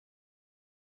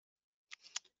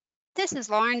This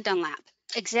is Lauren Dunlap,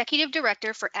 Executive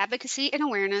Director for Advocacy and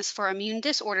Awareness for Immune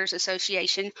Disorders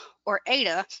Association, or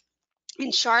AAIDA,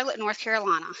 in Charlotte, North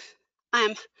Carolina.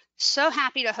 I'm so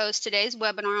happy to host today's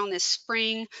webinar on this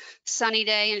spring, sunny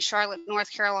day in Charlotte,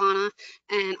 North Carolina,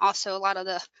 and also a lot of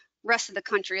the rest of the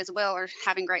country as well are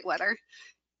having great weather.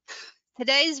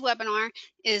 Today's webinar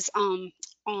is on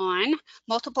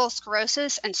multiple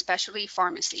sclerosis and specialty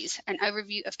pharmacies, an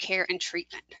overview of care and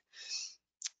treatment.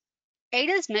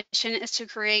 AAIDA's mission is to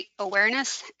create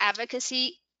awareness,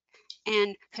 advocacy,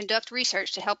 and conduct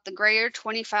research to help the greater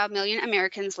 25 million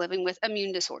Americans living with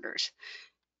immune disorders.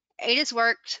 AAIDA's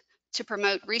worked to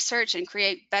promote research and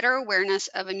create better awareness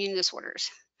of immune disorders.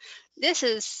 This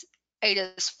is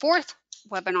AAIDA's fourth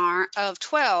webinar of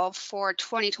 12 for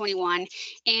 2021,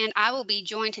 and I will be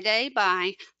joined today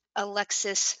by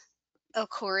Alexis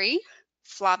El-Khouri,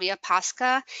 Flavia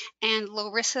Pasca, and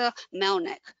Larissa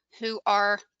Melnyk, who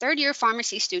are third-year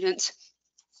pharmacy students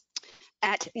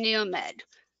at NEOMED.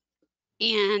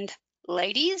 And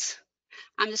ladies,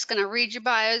 I'm just going to read your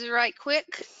bios right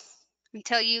quick and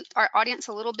tell you, our audience,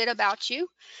 a little bit about you.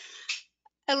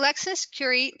 Alexis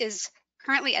El-Khouri is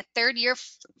currently a third-year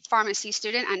pharmacy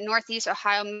student at Northeast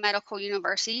Ohio Medical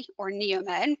University, or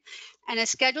NEOMED, and is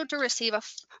scheduled to receive a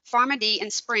PharmD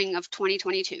in spring of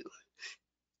 2022.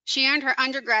 She earned her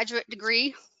undergraduate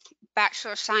degree,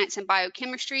 Bachelors of Science in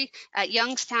Biochemistry, at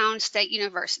Youngstown State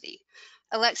University.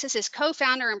 Alexis is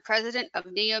co-founder and president of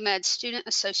NEOMED Student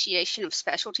Association of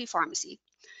Specialty Pharmacy.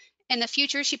 In the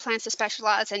future, she plans to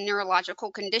specialize in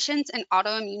neurological conditions and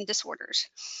autoimmune disorders.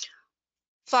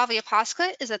 Flavia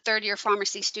Pasca is a third-year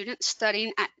pharmacy student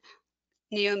studying at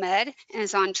NEOMED and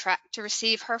is on track to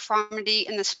receive her PharmD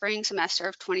in the spring semester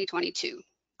of 2022.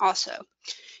 Also,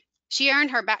 she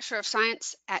earned her Bachelor of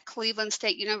Science at Cleveland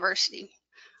State University.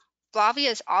 Flavia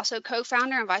is also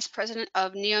co-founder and vice president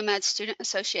of NEOMED Student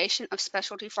Association of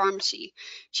Specialty Pharmacy.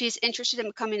 She is interested in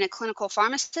becoming a clinical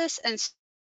pharmacist and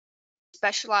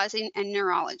specializing in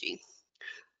neurology.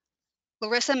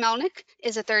 Larissa Melnyk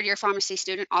is a third-year pharmacy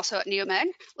student also at NEOMED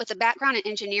with a background in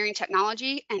engineering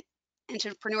technology and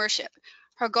entrepreneurship.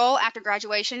 Her goal after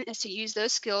graduation is to use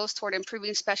those skills toward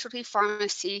improving specialty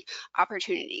pharmacy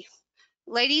opportunity.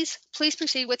 Ladies, please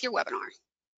proceed with your webinar.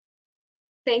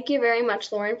 Thank you very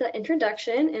much, Lauren, for the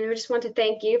introduction, and we just want to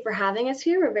thank you for having us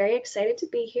here. We're very excited to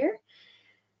be here.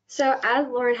 So as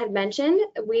Lauren had mentioned,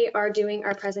 we are doing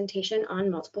our presentation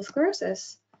on multiple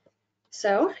sclerosis.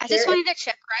 So I just wanted to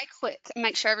check right quick and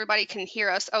make sure everybody can hear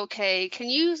us okay. Can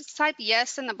you type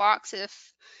yes in the box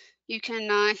if you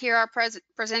can hear our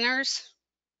presenters?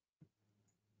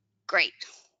 Great.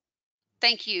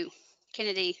 Thank you,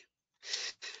 Kennedy.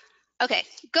 Okay,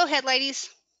 go ahead, ladies.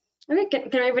 Okay,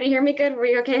 can everybody hear me good? Were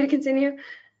you okay to continue?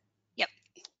 Yep.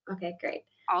 Okay, great.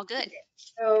 All good. Okay,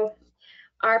 so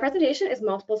our presentation is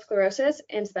multiple sclerosis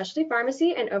in specialty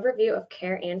pharmacy and overview of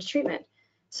care and treatment.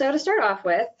 So to start off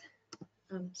with,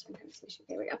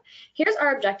 here we go. Here's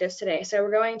our objectives today. So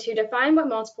we're going to define what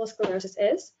multiple sclerosis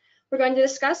is. We're going to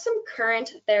discuss some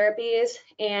current therapies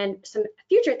and some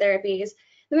future therapies.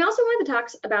 Then we also wanted to talk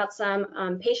about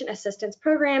some patient assistance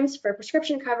programs for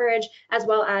prescription coverage, as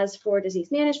well as for disease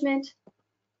management.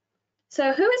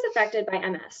 So who is affected by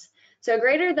MS? So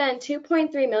greater than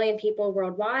 2.3 million people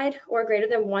worldwide, or greater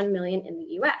than 1 million in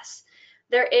the US.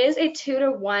 There is a 2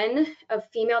 to 1 of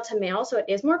female to male, so it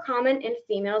is more common in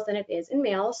females than it is in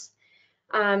males.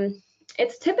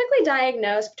 It's typically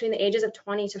diagnosed between the ages of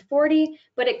 20 to 40,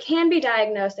 but it can be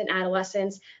diagnosed in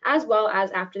adolescence as well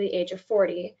as after the age of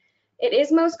 40. It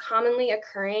is most commonly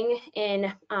occurring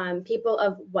in people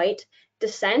of white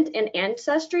descent and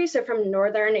ancestry, so from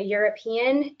Northern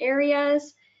European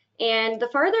areas. And the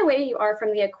farther away you are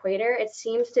from the equator, it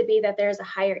seems to be that there's a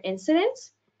higher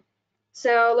incidence.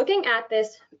 So looking at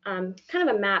this kind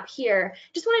of a map here,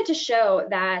 just wanted to show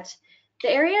that the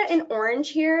area in orange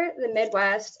here, the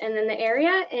Midwest, and then the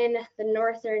area in the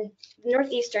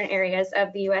northeastern areas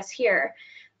of the US here,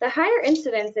 the higher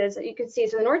incidences that you can see,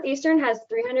 so the Northeastern has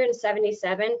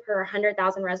 377 per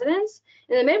 100,000 residents,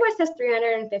 and the Midwest has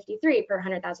 353 per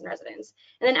 100,000 residents.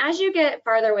 And then as you get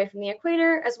farther away from the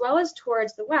equator, as well as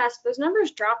towards the West, those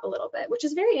numbers drop a little bit, which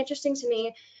is very interesting to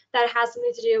me that it has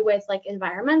something to do with like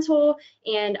environmental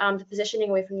and the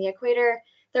positioning away from the equator.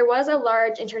 There was a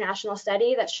large international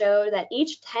study that showed that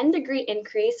each 10-degree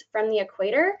increase from the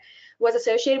equator was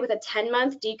associated with a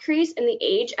 10-month decrease in the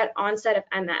age at onset of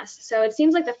MS. So it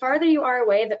seems like the farther you are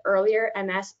away, the earlier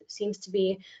MS seems to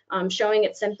be showing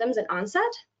its symptoms at onset.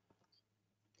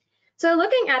 So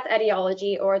looking at the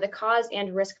etiology, or the cause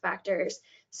and risk factors.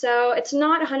 So it's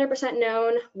not 100%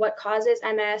 known what causes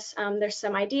MS. There's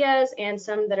some ideas and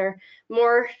some that are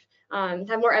more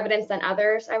have more evidence than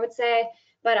others, I would say.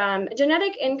 But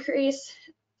genetic increase,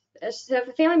 so if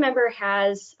a family member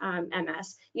has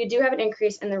MS, you do have an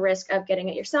increase in the risk of getting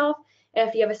it yourself.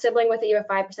 If you have a sibling with it, you have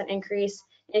a 5% increase.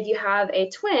 If you have a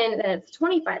twin, then it's a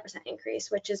 25%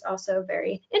 increase, which is also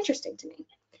very interesting to me.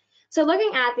 So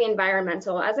looking at the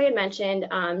environmental, as I had mentioned,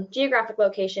 geographic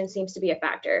location seems to be a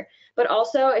factor, but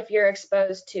also if you're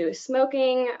exposed to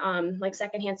smoking, like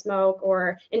secondhand smoke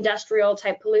or industrial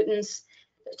type pollutants,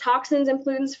 toxins and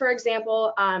pollutants, for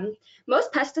example,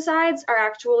 most pesticides are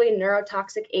actually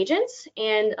neurotoxic agents,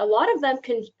 and a lot of them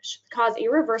can cause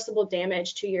irreversible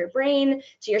damage to your brain,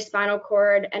 to your spinal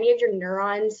cord, any of your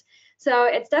neurons. So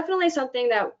it's definitely something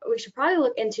that we should probably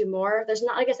look into more. There's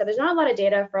not, like I said, there's not a lot of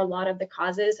data for a lot of the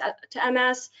causes to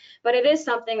MS, but it is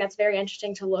something that's very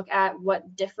interesting to look at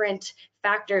what different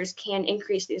factors can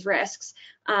increase these risks.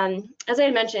 As I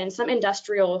had mentioned, some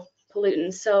industrial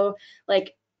pollutants, so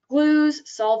like glues,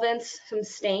 solvents, some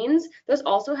stains, those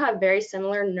also have very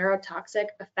similar neurotoxic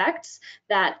effects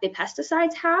that the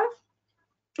pesticides have.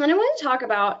 And I want to talk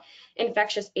about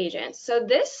infectious agents. So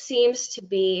this seems to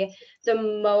be the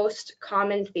most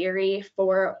common theory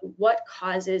for what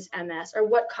causes MS or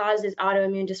what causes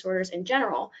autoimmune disorders in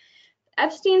general.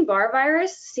 Epstein-Barr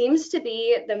virus seems to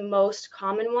be the most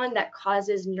common one that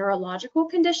causes neurological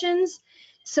conditions.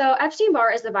 So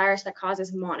Epstein-Barr is the virus that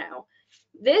causes mono.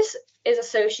 This is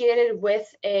associated with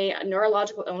a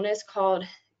neurological illness called,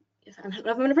 I don't know if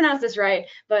I'm going to pronounce this right,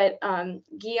 but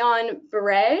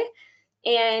Guillain-Barré.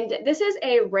 And this is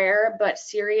a rare but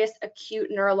serious acute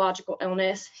neurological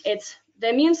illness. The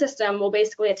immune system will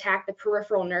basically attack the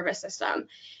peripheral nervous system.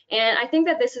 And I think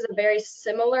that this is a very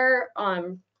similar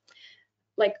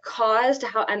cause to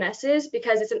how MS is,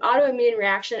 because it's an autoimmune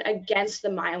reaction against the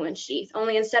myelin sheath.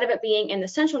 Only instead of it being in the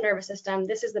central nervous system,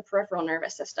 this is the peripheral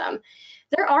nervous system.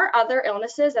 There are other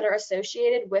illnesses that are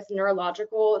associated with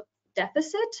neurological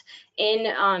deficit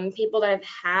in people that have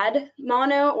had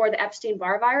mono or the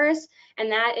Epstein-Barr virus,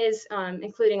 and that is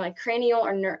including like cranial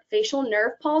or facial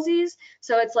nerve palsies.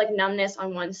 So it's like numbness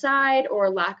on one side or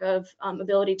lack of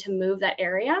ability to move that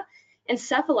area.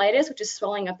 Encephalitis, which is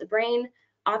swelling of the brain.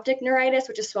 Optic neuritis,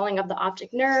 which is swelling of the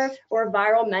optic nerve, or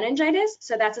viral meningitis.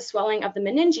 So that's a swelling of the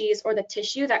meninges or the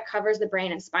tissue that covers the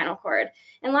brain and spinal cord.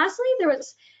 And lastly, there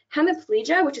was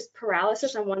hemiplegia, which is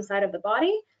paralysis on one side of the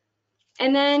body.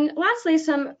 And then lastly,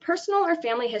 some personal or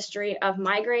family history of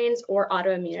migraines or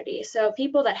autoimmunity. So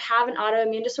people that have an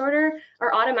autoimmune disorder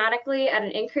are automatically at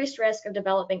an increased risk of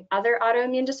developing other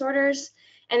autoimmune disorders.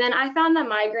 And then I found that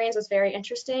migraines was very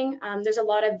interesting. There's a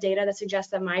lot of data that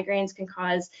suggests that migraines can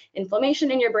cause inflammation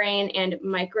in your brain and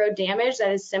micro damage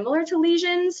that is similar to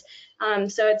lesions.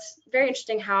 So it's very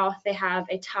interesting how they have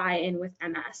a tie-in with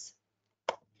MS.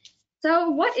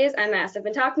 So what is MS? I've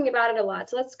been talking about it a lot,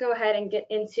 so let's go ahead and get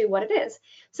into what it is.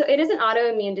 So it is an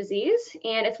autoimmune disease,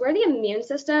 and it's where the immune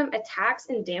system attacks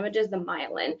and damages the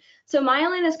myelin. So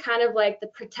myelin is kind of like the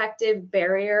protective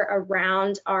barrier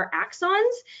around our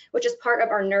axons, which is part of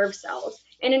our nerve cells.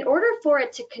 And in order for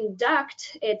it to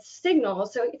conduct its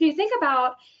signals, so if you think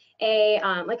about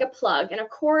like a plug and a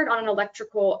cord on an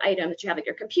electrical item that you have, like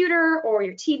your computer or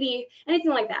your TV,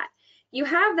 anything like that. You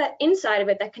have that inside of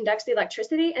it that conducts the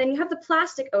electricity, and then you have the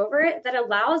plastic over it that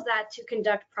allows that to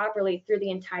conduct properly through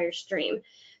the entire stream.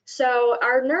 So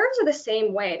our nerves are the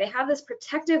same way. They have this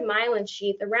protective myelin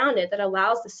sheath around it that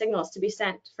allows the signals to be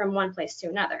sent from one place to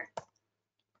another.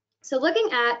 So looking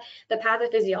at the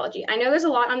pathophysiology, I know there's a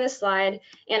lot on this slide,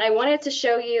 and I wanted to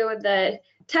show you the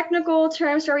technical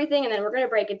terms for everything, and then we're going to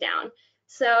break it down.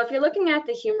 So if you're looking at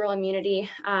the humoral immunity,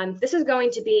 this is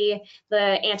going to be the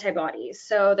antibodies.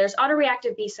 So there's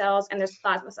autoreactive B cells and there's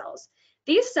plasma cells.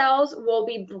 These cells will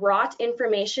be brought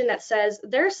information that says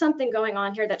there's something going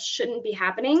on here that shouldn't be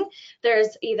happening.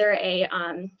 There's either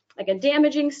like a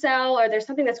damaging cell, or there's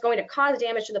something that's going to cause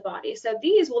damage to the body. So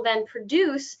these will then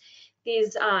produce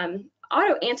these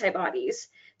autoantibodies.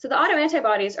 So the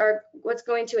autoantibodies are what's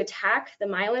going to attack the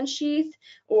myelin sheath,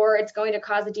 or it's going to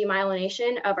cause the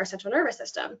demyelination of our central nervous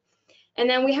system. And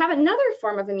then we have another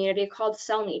form of immunity called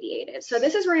cell-mediated. So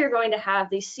this is where you're going to have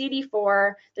the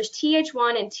CD4, there's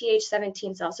Th1 and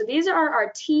Th17 cells. So these are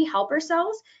our T helper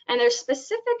cells, and there's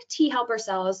specific T helper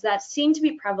cells that seem to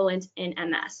be prevalent in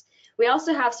MS. We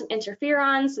also have some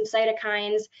interferons, some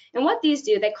cytokines, and what these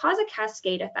do, they cause a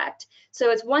cascade effect. So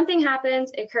it's one thing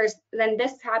happens, it occurs, then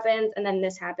this happens, and then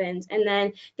this happens, and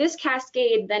then this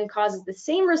cascade then causes the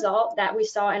same result that we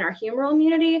saw in our humoral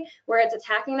immunity, where it's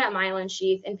attacking that myelin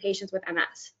sheath in patients with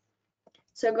MS.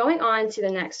 So going on to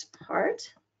the next part.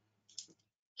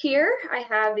 Here I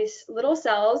have these little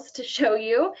cells to show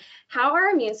you how our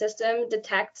immune system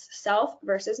detects self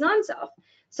versus non-self.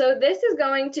 So this is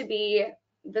going to be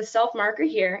the self marker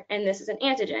here, and this is an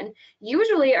antigen.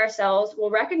 Usually our cells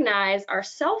will recognize our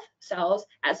self cells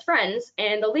as friends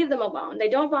and they'll leave them alone. They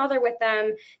don't bother with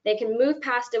them. They can move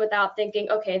past it without thinking,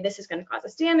 okay, this is going to cause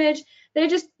us damage. They're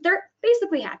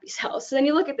basically happy cells. So then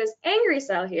you look at this angry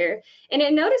cell here and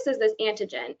it notices this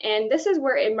antigen, and this is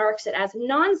where it marks it as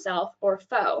non-self or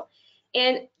foe.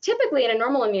 And typically in a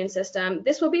normal immune system,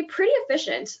 this will be pretty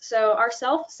efficient. So our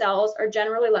self cells are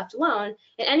generally left alone,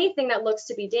 and anything that looks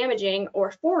to be damaging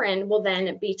or foreign will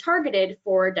then be targeted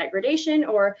for degradation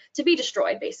or to be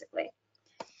destroyed, basically.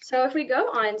 So if we go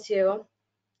on to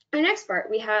our next part,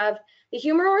 we have the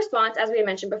humoral response, as we had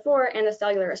mentioned before, and the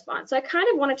cellular response. So I kind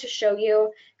of wanted to show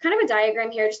you kind of a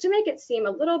diagram here just to make it seem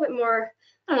a little bit more,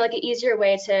 I don't know, like an easier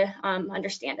way to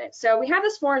understand it. So we have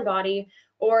this foreign body,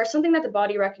 or something that the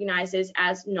body recognizes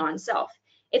as non-self.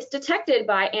 It's detected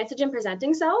by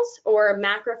antigen-presenting cells, or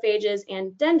macrophages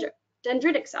and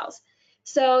dendritic cells.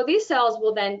 So these cells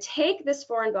will then take this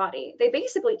foreign body, they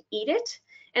basically eat it,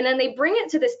 and then they bring it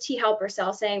to this T helper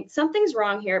cell saying, something's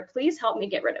wrong here, please help me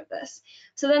get rid of this.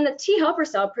 So then the T helper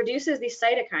cell produces these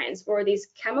cytokines, or these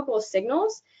chemical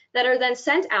signals that are then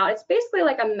sent out. It's basically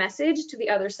like a message to the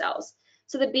other cells.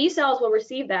 So the B cells will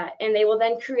receive that, and they will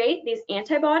then create these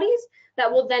antibodies that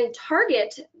will then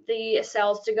target the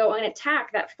cells to go and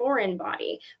attack that foreign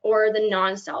body or the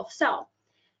non-self cell.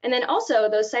 And then also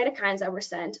those cytokines that were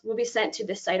sent will be sent to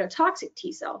the cytotoxic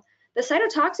T cell. The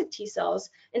cytotoxic T cells,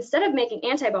 instead of making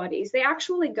antibodies, they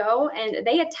actually go and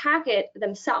they attack it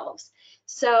themselves.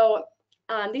 So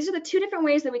these are the two different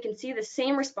ways that we can see the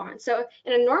same response. So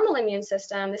in a normal immune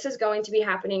system, this is going to be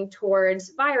happening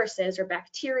towards viruses or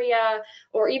bacteria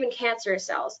or even cancerous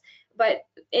cells. But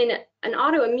in an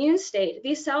autoimmune state,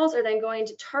 these cells are then going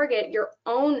to target your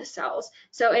own cells.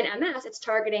 So in MS, it's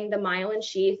targeting the myelin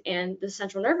sheath and the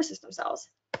central nervous system cells.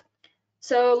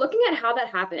 So looking at how that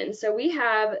happens, so we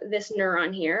have this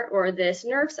neuron here, or this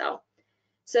nerve cell.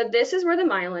 So this is where the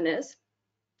myelin is,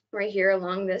 right here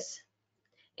along this.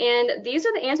 And these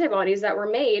are the antibodies that were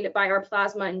made by our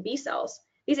plasma and B cells.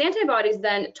 These antibodies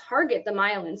then target the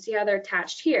myelin, see how they're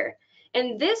attached here.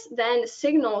 And this then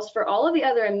signals for all of the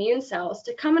other immune cells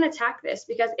to come and attack this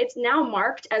because it's now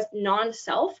marked as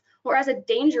non-self or as a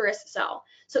dangerous cell.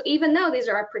 So even though these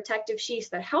are our protective sheaths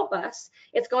that help us,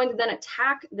 it's going to then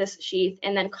attack this sheath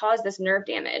and then cause this nerve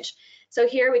damage. So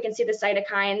here we can see the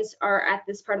cytokines are at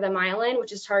this part of the myelin,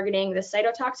 which is targeting the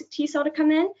cytotoxic T cell to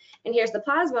come in. And here's the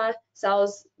plasma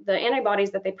cells, the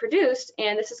antibodies that they produced,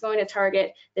 and this is going to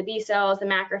target the B cells, the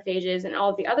macrophages, and all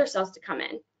of the other cells to come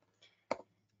in.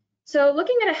 So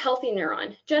looking at a healthy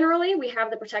neuron, generally we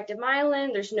have the protective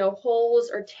myelin, there's no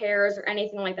holes or tears or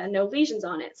anything like that, no lesions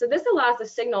on it. So this allows the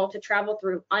signal to travel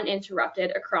through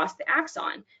uninterrupted across the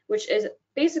axon, which is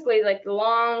basically like the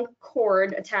long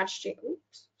cord attached to,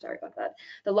 oops, sorry about that,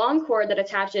 the long cord that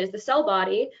attaches the cell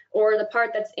body or the part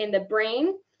that's in the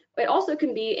brain. It also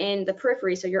can be in the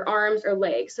periphery, so your arms or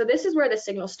legs. So this is where the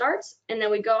signal starts, and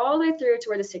then we go all the way through to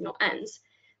where the signal ends.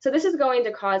 So this is going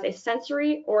to cause a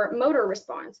sensory or motor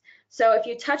response. So if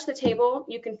you touch the table,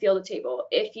 you can feel the table.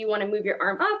 If you want to move your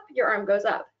arm up, your arm goes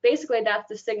up. Basically, that's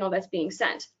the signal that's being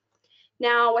sent.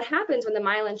 Now, what happens when the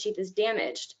myelin sheath is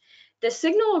damaged? The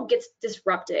signal gets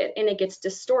disrupted and it gets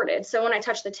distorted. So when I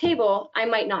touch the table, I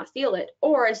might not feel it.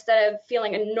 Or instead of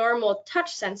feeling a normal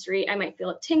touch sensory, I might feel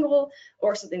a tingle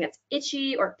or something that's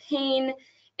itchy or pain.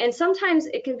 And sometimes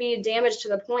it can be damaged to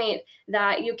the point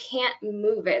that you can't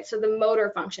move it. So the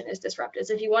motor function is disrupted.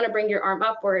 So if you want to bring your arm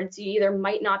upwards, you either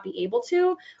might not be able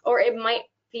to, or it might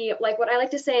be like what I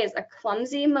like to say is a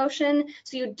clumsy motion.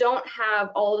 So you don't have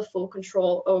all the full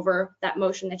control over that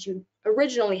motion that you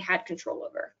originally had control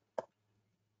over.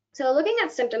 So looking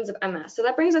at symptoms of MS, so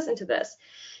that brings us into this.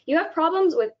 You have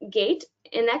problems with gait,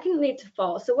 and that can lead to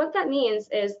fall. So what that means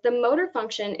is the motor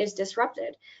function is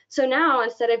disrupted. So now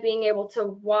instead of being able to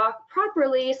walk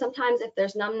properly, sometimes if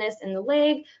there's numbness in the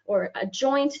leg or a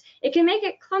joint, it can make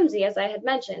it clumsy, as I had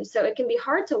mentioned. So it can be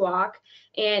hard to walk,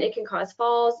 and it can cause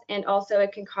falls, and also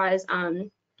it can cause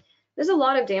there's a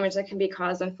lot of damage that can be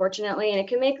caused, unfortunately, and it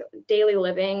can make daily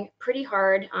living pretty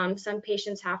hard. Some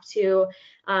patients have to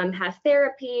have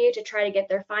therapy to try to get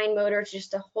their fine motor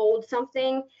just to hold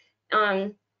something.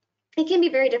 It can be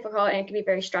very difficult and it can be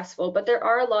very stressful, but there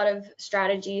are a lot of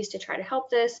strategies to try to help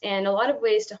this and a lot of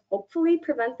ways to hopefully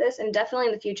prevent this. And definitely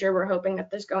in the future, we're hoping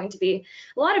that there's going to be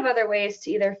a lot of other ways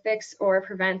to either fix or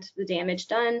prevent the damage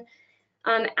done.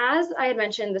 As I had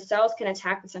mentioned, the cells can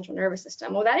attack the central nervous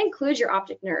system. Well, that includes your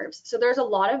optic nerves. So there's a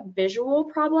lot of visual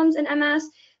problems in MS.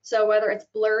 So whether it's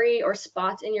blurry or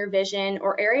spots in your vision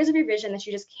or areas of your vision that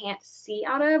you just can't see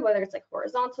out of, whether it's like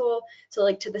horizontal, so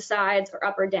like to the sides or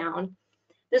up or down.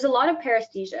 There's a lot of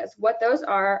paresthesias. What those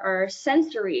are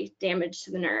sensory damage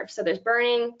to the nerve. So there's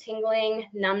burning, tingling,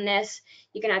 numbness.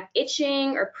 You can have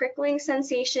itching or prickling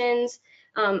sensations.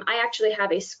 I actually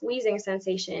have a squeezing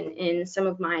sensation in some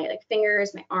of my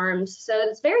fingers, my arms. So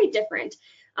it's very different.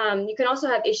 You can also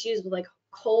have issues with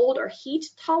cold or heat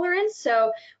tolerance.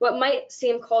 So what might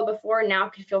seem cold before now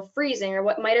could feel freezing, or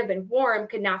what might have been warm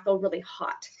could now feel really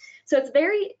hot. So it's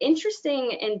very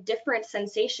interesting and different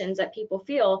sensations that people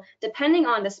feel depending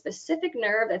on the specific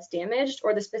nerve that's damaged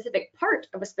or the specific part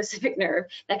of a specific nerve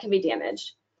that can be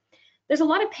damaged. There's a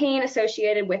lot of pain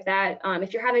associated with that.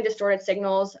 If you're having distorted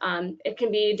signals, it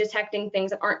can be detecting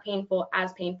things that aren't painful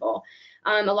as painful.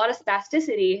 A lot of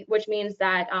spasticity, which means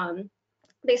that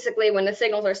basically when the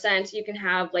signals are sent, you can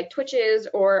have twitches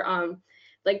or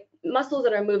muscles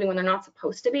that are moving when they're not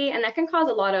supposed to be, and that can cause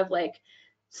a lot of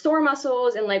sore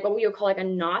muscles and what we would call a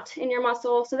knot in your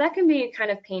muscle. So that can be kind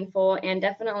of painful, and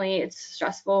definitely it's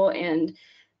stressful, and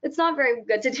it's not very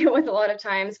good to deal with a lot of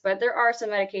times, but there are some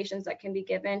medications that can be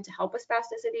given to help with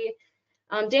spasticity.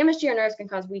 Damage to your nerves can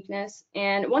cause weakness,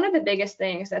 and one of the biggest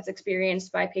things that's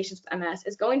experienced by patients with MS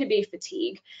is going to be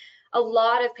fatigue. A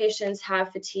lot of patients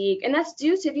have fatigue, and that's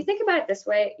due to, if you think about it this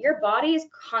way, your body is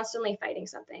constantly fighting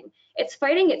something. It's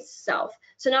fighting itself.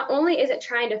 So not only is it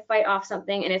trying to fight off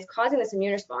something and it's causing this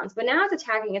immune response, but now it's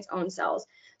attacking its own cells.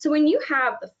 So when you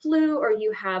have the flu or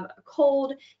you have a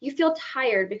cold, you feel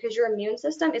tired because your immune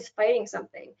system is fighting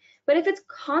something. But if it's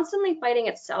constantly fighting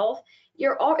itself,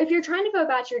 if you're trying to go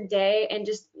about your day and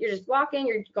you're just walking,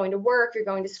 you're going to work, you're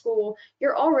going to school,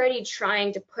 you're already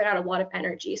trying to put out a lot of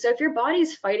energy. So if your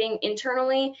body's fighting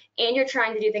internally and you're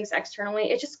trying to do things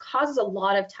externally, it just causes a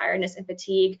lot of tiredness and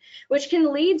fatigue, which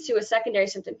can lead to a secondary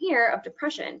symptom here of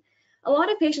depression. A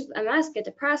lot of patients with MS get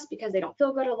depressed because they don't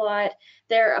feel good a lot.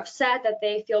 They're upset that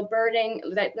they feel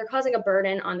that they're causing a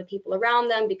burden on the people around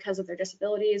them because of their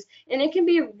disabilities, and it can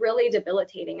be really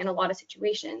debilitating in a lot of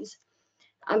situations.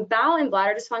 Bowel and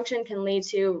bladder dysfunction can lead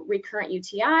to recurrent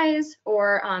UTIs,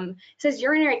 or it says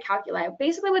urinary calculi.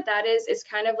 Basically what that is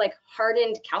kind of like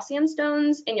hardened calcium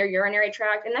stones in your urinary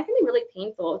tract, and that can be really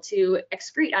painful to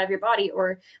excrete out of your body,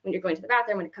 or when you're going to the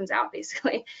bathroom when it comes out,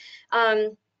 basically.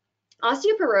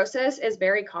 Osteoporosis is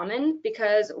very common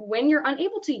because when you're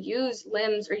unable to use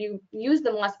limbs or you use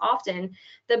them less often,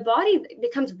 the body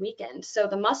becomes weakened. So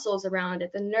the muscles around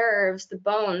it, the nerves, the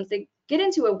bones, they get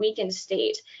into a weakened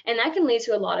state. And that can lead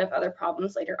to a lot of other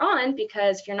problems later on,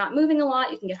 because if you're not moving a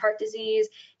lot, you can get heart disease,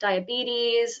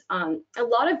 diabetes, a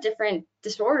lot of different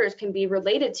disorders can be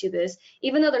related to this.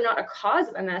 Even though they're not a cause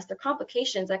of MS, they're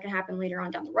complications that can happen later on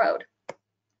down the road.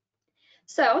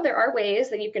 So there are ways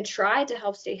that you can try to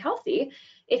help stay healthy.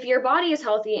 If your body is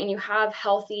healthy and you have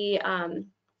healthy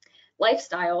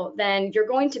lifestyle, then you're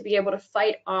going to be able to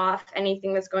fight off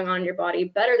anything that's going on in your body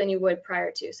better than you would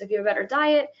prior to. So if you have a better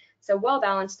diet, so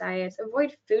well-balanced diets,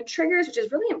 avoid food triggers, which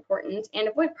is really important, and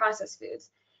avoid processed foods.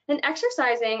 And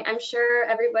exercising, I'm sure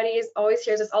everybody always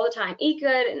hears this all the time: eat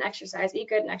good and exercise, eat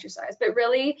good and exercise. But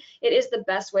really, it is the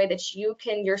best way that you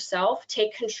can yourself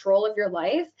take control of your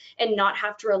life and not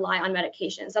have to rely on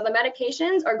medications. Now, the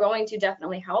medications are going to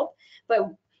definitely help,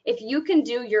 but if you can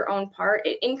do your own part,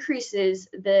 it increases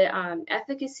the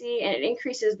efficacy, and it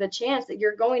increases the chance that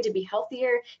you're going to be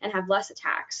healthier and have less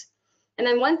attacks. And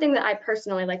then one thing that I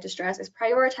personally like to stress is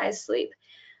prioritize sleep.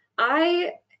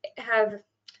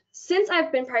 Since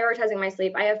I've been prioritizing my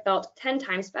sleep, I have felt 10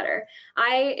 times better.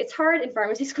 It's hard in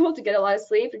pharmacy school to get a lot of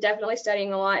sleep, definitely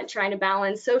studying a lot, trying to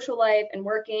balance social life and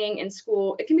working and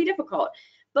school. It can be difficult.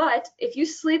 But if you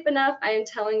sleep enough, I am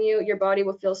telling you, your body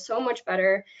will feel so much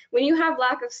better. When you have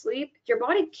lack of sleep, your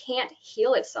body can't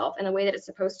heal itself in the way that it's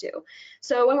supposed to.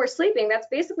 So when we're sleeping, that's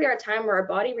basically our time where our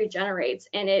body regenerates,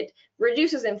 and it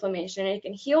reduces inflammation, and it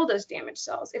can heal those damaged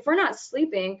cells. If we're not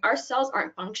sleeping, our cells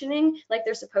aren't functioning like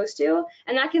they're supposed to,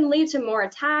 and that can lead to more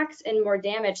attacks and more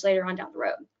damage later on down the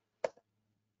road.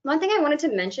 One thing I wanted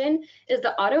to mention is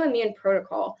the autoimmune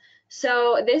protocol.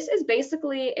 So this is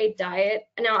basically a diet.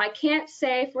 Now, I can't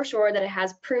say for sure that it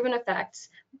has proven effects,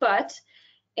 but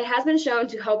it has been shown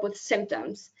to help with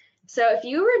symptoms. So if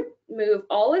you remove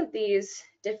all of these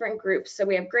different groups, so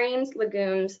we have grains,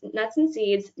 legumes, nuts and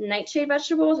seeds, nightshade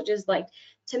vegetables, which is like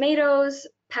tomatoes,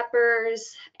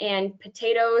 peppers, and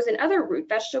potatoes, and other root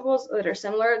vegetables that are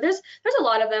similar. There's a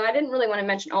lot of them. I didn't really want to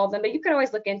mention all of them, but you could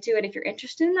always look into it if you're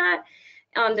interested in that.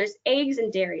 There's eggs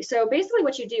and dairy. So basically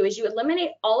what you do is you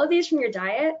eliminate all of these from your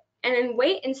diet, and then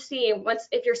wait and see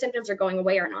if your symptoms are going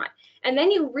away or not. And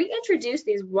then you reintroduce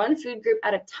these one food group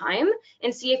at a time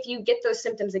and see if you get those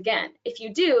symptoms again. If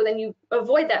you do, then you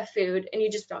avoid that food and you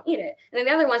just don't eat it. And then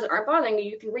the other ones that aren't bothering you,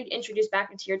 you can reintroduce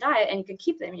back into your diet and you can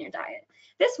keep them in your diet.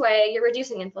 This way, you're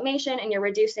reducing inflammation and you're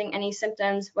reducing any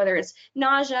symptoms, whether it's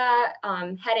nausea,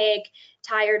 headache,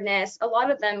 tiredness. A lot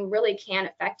of them really can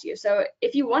affect you. So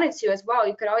if you wanted to as well,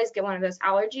 you could always get one of those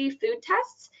allergy food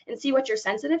tests and see what you're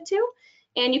sensitive to.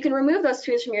 And you can remove those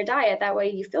foods from your diet. That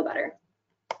way you feel better.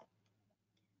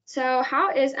 So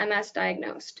how is MS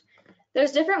diagnosed?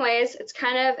 There's different ways. It's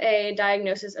kind of a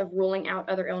diagnosis of ruling out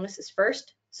other illnesses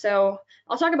first. So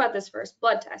I'll talk about this first,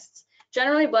 blood tests.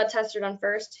 Generally, blood tests are done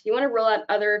first. You want to rule out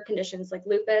other conditions like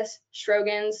lupus,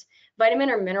 Sjogren's, vitamin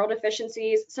or mineral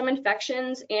deficiencies, some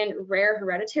infections, and rare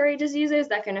hereditary diseases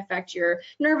that can affect your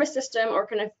nervous system or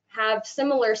can have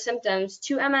similar symptoms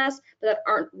to MS, but that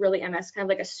aren't really MS, kind of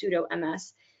like a pseudo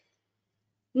MS.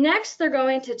 Next, they're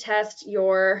going to test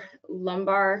your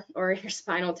lumbar or your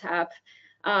spinal tap.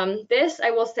 This,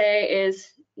 I will say, is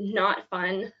not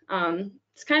fun.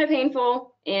 It's kind of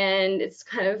painful and it's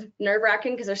kind of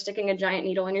nerve-wracking because they're sticking a giant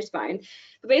needle in your spine.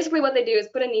 But basically what they do is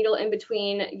put a needle in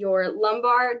between your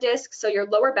lumbar disc, so your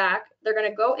lower back. They're going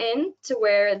to go in to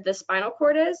where the spinal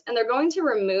cord is, and they're going to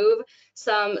remove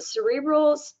some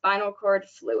cerebral spinal cord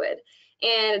fluid.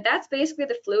 And that's basically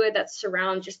the fluid that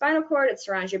surrounds your spinal cord. It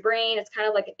surrounds your brain. It's kind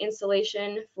of like an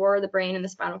insulation for the brain and the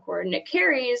spinal cord, and it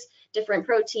carries different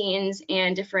proteins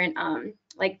and different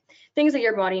like things that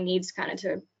your body needs kind of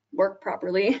to work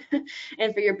properly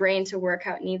and for your brain to work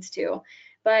how it needs to.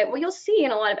 But what you'll see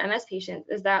in a lot of MS patients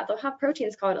is that they'll have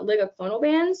proteins called oligoclonal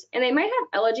bands, and they might have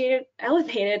elevated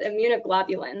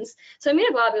immunoglobulins. So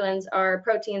immunoglobulins are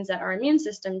proteins that our immune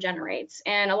system generates,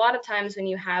 and a lot of times when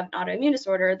you have an autoimmune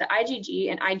disorder, the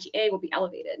IgG and IgA will be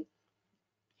elevated.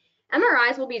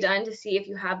 MRIs will be done to see if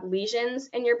you have lesions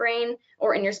in your brain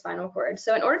or in your spinal cord.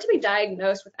 So in order to be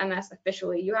diagnosed with MS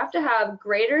officially, you have to have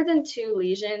greater than or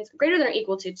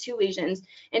equal to 2 lesions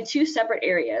in 2 separate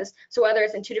areas. So whether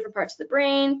it's in 2 different parts of the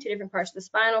brain, 2 different parts of the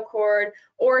spinal cord,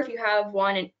 or if you have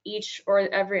one in each or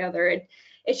every other, it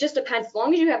just depends. As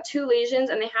long as you have 2 lesions,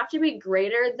 and they have to be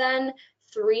greater than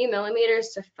 3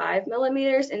 millimeters to 5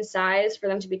 millimeters in size for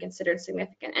them to be considered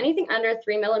significant. Anything under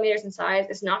 3 millimeters in size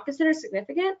is not considered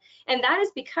significant, and that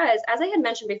is because, as I had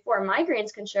mentioned before,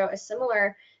 migraines can show a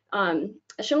similar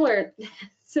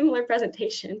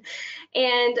presentation,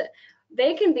 and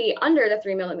they can be under the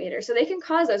 3 millimeters, so they can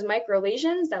cause those micro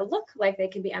lesions that look like they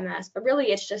can be MS, but really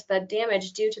it's just the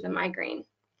damage due to the migraine.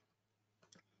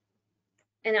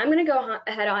 And I'm going to go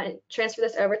ahead on and transfer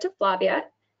this over to Flavia.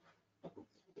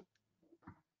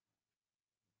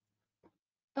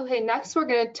 Okay, next we're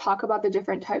going to talk about the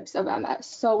different types of MS.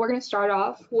 So we're going to start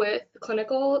off with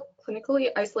clinically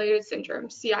isolated syndrome,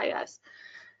 CIS.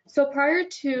 So prior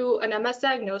to an MS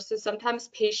diagnosis, sometimes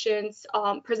patients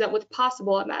present with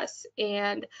possible MS,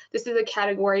 and this is a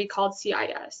category called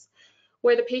CIS,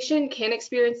 where the patient can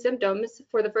experience symptoms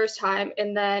for the first time,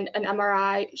 and then an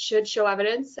MRI should show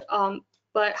evidence,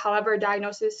 but however,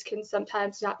 diagnosis can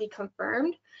sometimes not be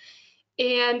confirmed.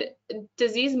 And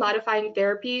disease-modifying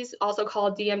therapies, also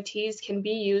called DMTs, can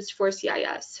be used for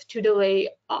CIS to delay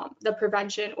the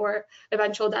prevention or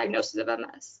eventual diagnosis of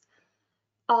MS.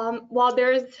 While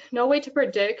there is no way to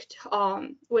predict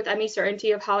with any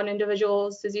certainty of how an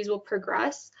individual's disease will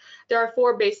progress, there are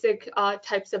 4 basic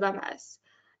types of MS.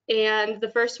 And the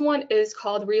first one is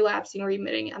called relapsing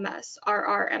remitting MS,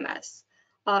 RRMS.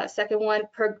 Second one,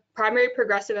 primary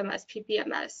progressive MS,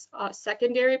 PPMS,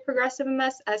 secondary progressive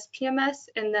MS, SPMS,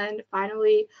 and then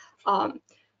finally,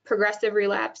 progressive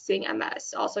relapsing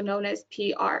MS, also known as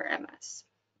PRMS.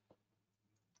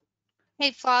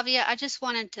 Hey, Flavia, I just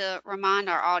wanted to remind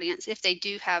our audience, if they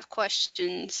do have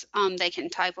questions, they can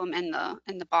type them in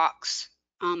the box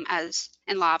as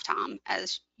in live time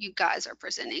as you guys are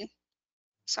presenting.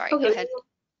 Sorry, Okay, go ahead.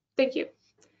 Thank you.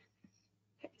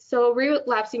 So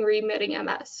relapsing remitting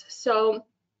MS. So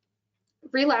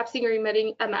relapsing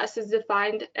remitting MS is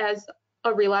defined as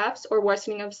a relapse or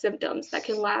worsening of symptoms that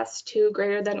can last to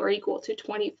greater than or equal to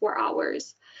 24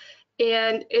 hours.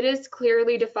 And it is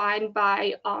clearly defined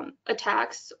by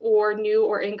attacks or new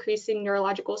or increasing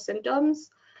neurological symptoms.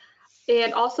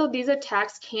 And also these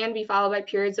attacks can be followed by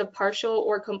periods of partial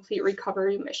or complete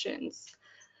recovery remissions.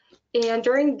 And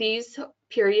during these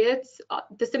periods,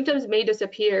 the symptoms may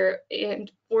disappear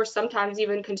or sometimes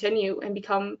even continue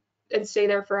and stay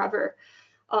there forever.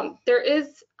 There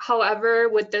is, however,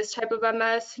 with this type of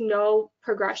MS, no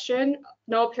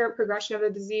apparent progression of the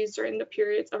disease during the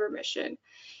periods of remission.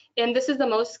 And this is the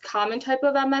most common type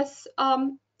of MS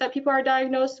that people are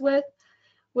diagnosed with.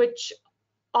 which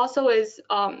also is,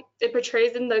 it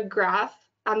portrays in the graph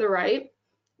on the right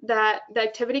that the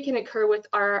activity can occur with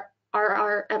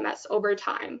RRMS over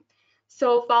time.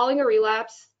 So following a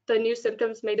relapse, the new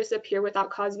symptoms may disappear without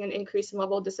causing an increase in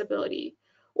level of disability,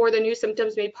 or the new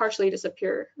symptoms may partially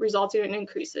disappear, resulting in an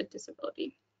increase in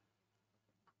disability.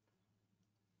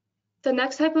 The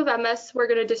next type of MS we're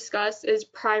going to discuss is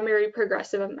primary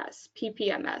progressive MS,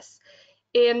 PPMS.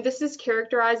 And this is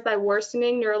characterized by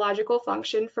worsening neurological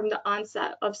function from the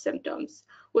onset of symptoms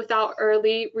without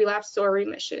early relapse or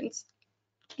remissions.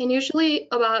 And usually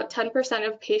about 10%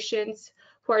 of patients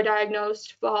who are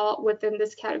diagnosed fall within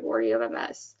this category of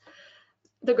MS.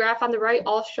 The graph on the right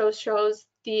also shows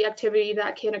the activity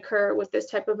that can occur with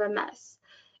this type of MS.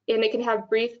 And it can have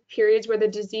brief periods where the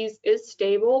disease is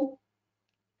stable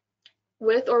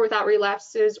with or without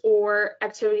relapses or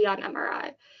activity on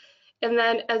MRI. And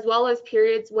then as well as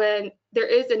periods when there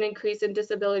is an increase in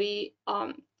disability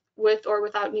with or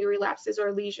without new relapses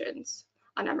or lesions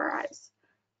on MRIs.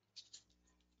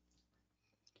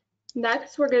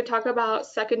 Next, we're going to talk about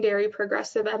secondary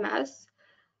progressive MS,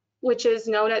 which is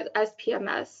known as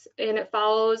SPMS, and it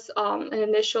follows an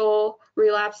initial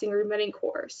relapsing remitting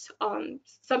course.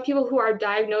 Some people who are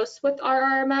diagnosed with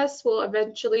RRMS will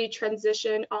eventually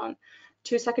transition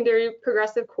to secondary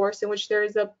progressive course, in which there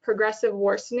is a progressive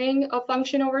worsening of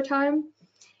function over time.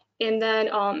 And then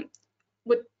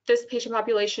with this patient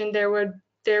population, there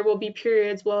will be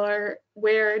periods where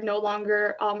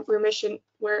remission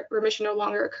no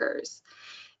longer occurs.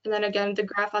 And then again, the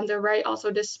graph on the right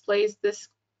also displays this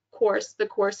course, the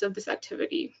course of this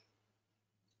activity.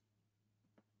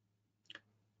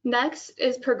 Next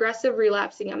is progressive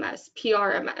relapsing MS,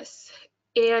 PRMS.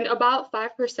 And about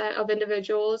 5% of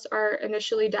individuals are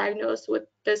initially diagnosed with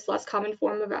this less common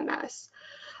form of MS.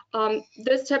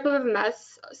 This type of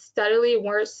MS steadily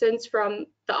worsens from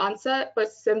the onset,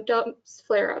 but symptoms,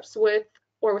 flare-ups with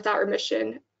or without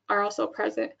remission are also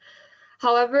present.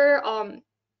 However,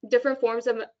 different forms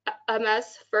of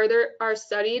MS further are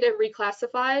studied and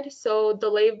reclassified, so the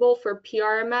label for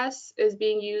PRMS is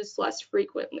being used less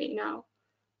frequently now.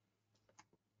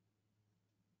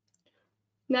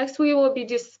 Next, we will be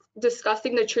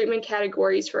discussing the treatment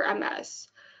categories for MS.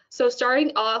 So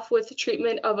starting off with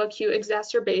treatment of acute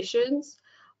exacerbations,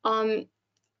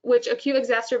 which acute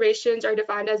exacerbations are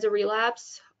defined as a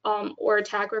relapse or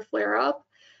attack or flare-up,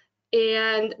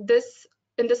 and this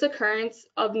occurrence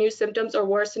of new symptoms or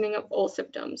worsening of old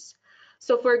symptoms.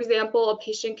 So for example, a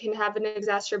patient can have an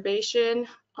exacerbation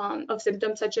of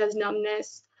symptoms such as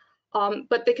numbness,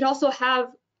 but they can also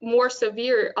have more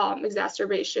severe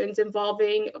exacerbations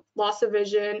involving loss of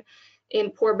vision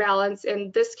and poor balance,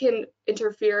 and this can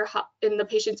interfere in the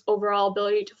patient's overall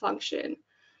ability to function.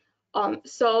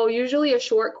 So usually a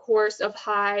short course of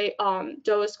high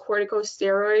dose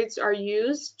corticosteroids are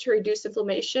used to reduce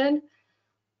inflammation.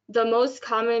 The most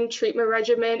common treatment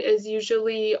regimen is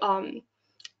usually IV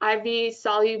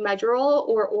solumedrol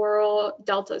or oral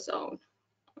deltazone.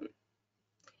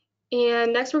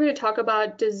 And next we're going to talk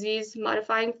about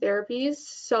disease-modifying therapies.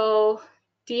 So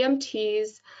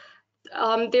DMTs,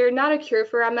 they're not a cure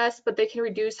for MS, but they can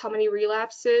reduce how many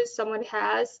relapses someone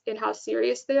has and how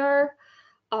serious they are.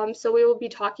 So we will be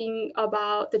talking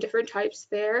about the different types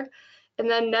there. And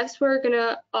then next we're going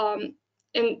to,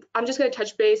 and I'm just going to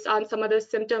touch base on some of the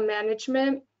symptom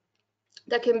management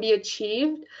that can be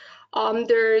achieved.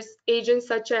 There's agents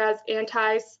such as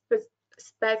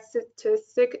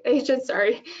anti-spastic agents,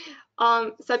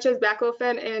 such as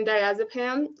baclofen and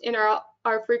diazepam, and are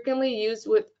frequently used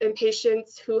in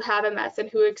patients who have MS and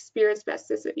who experience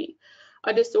spasticity,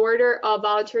 a disorder of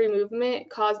voluntary movement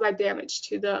caused by damage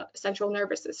to the central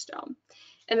nervous system.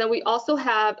 And then we also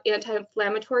have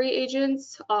anti-inflammatory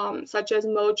agents such as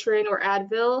Motrin or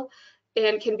Advil,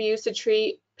 and can be used to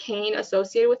treat pain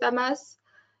associated with MS.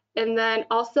 And then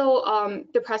also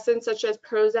depressants such as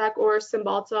Prozac or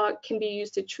Cymbalta can be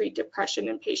used to treat depression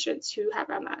in patients who have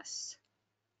MS.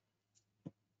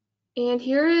 And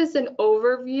here is an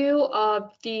overview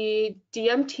of the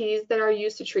DMTs that are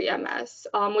used to treat MS,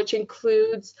 which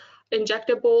includes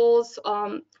injectables,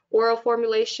 oral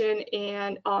formulation,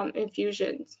 and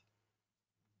infusions.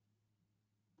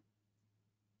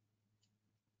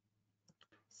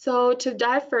 So to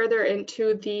dive further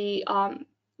into the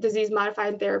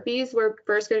disease-modifying therapies, we're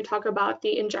first going to talk about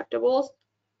the injectables.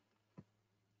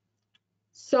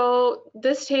 So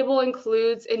this table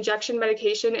includes injection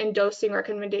medication and dosing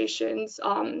recommendations,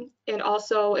 and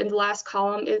also in the last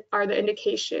column are the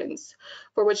indications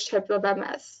for which type of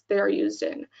MS they are used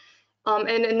in. And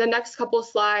in the next couple of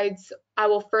slides, I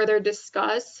will further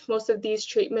discuss most of these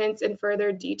treatments in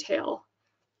further detail.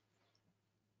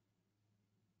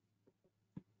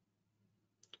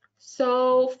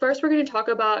 So first we're going to talk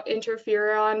about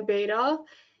interferon beta,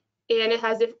 and it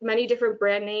has many different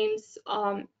brand names.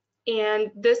 And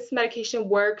this medication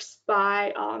works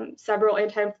by several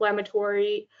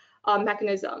anti-inflammatory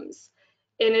mechanisms.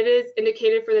 And it is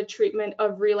indicated for the treatment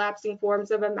of relapsing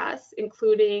forms of MS,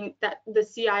 including the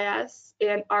CIS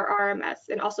and RRMS,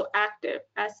 and also active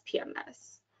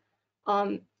SPMS.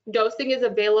 Dosing is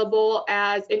available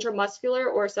as intramuscular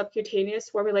or subcutaneous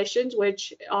formulations,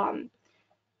 which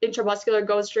intramuscular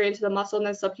goes straight into the muscle and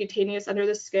then subcutaneous under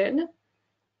the skin.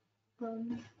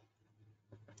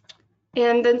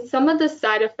 And then some of the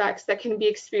side effects that can be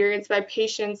experienced by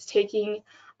patients taking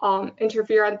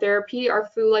interferon therapy are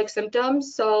flu-like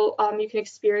symptoms. So you can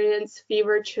experience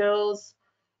fever, chills,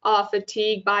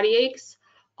 fatigue, body aches,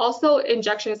 also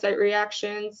injection site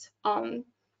reactions,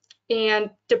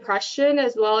 and depression,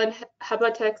 as well as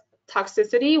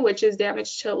hepatotoxicity, which is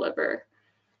damage to the liver.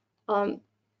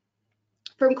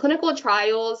 From clinical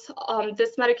trials,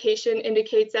 this medication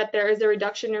indicates that there is a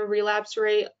reduction in relapse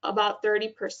rate about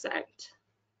 30%.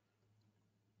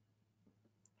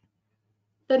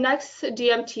 The next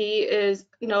DMT is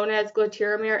known as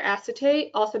glatiramer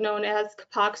acetate, also known as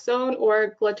Copaxone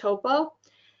or Glatopa.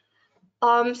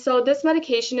 So this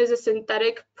medication is a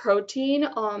synthetic protein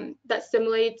that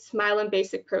stimulates myelin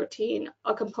basic protein,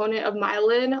 a component of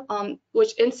myelin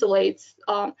which insulates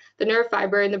the nerve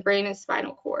fiber in the brain and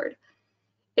spinal cord.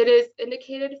 It is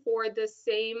indicated for the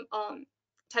same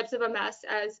types of MS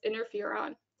as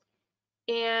interferon.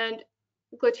 And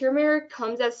glatiramer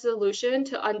comes as a solution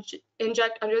to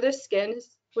inject under the skin,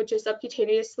 which is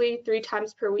subcutaneously 3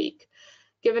 times per week,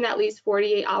 given at least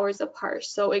 48 hours apart.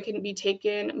 So it can be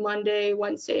taken Monday,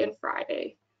 Wednesday, and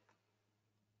Friday.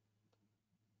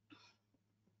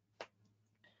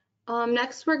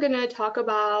 Next, we're going to talk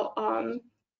about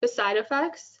the side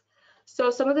effects. So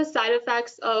some of the side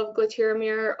effects of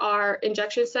glatiramer are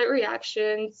injection site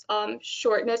reactions,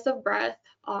 shortness of breath,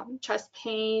 chest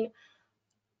pain,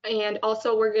 and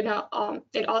also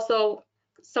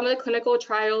some of the clinical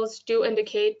trials do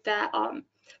indicate that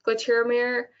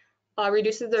glatiramer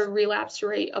reduces the relapse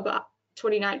rate about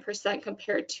 29%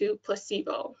 compared to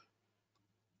placebo.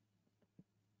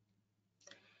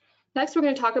 Next, we're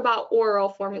going to talk about oral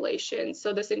formulations.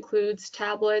 So this includes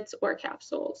tablets or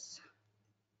capsules.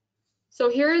 So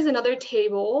here is another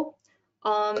table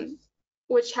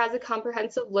which has a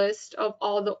comprehensive list of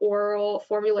all the oral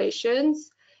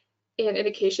formulations and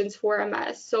indications for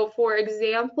MS. So for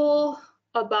example,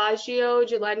 Aubagio,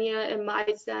 Gilenya, and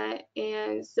Myzet,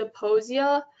 and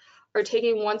Zeposia are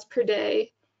taken once per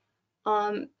day.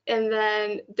 And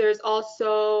then there's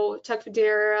also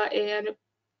Tecfidera and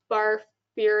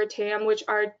Barfiratam, which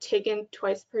are taken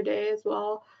twice per day as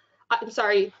well. I'm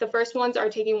sorry, the first ones are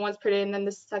taken once per day, and then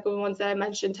the second ones that I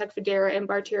mentioned, Tecfidera and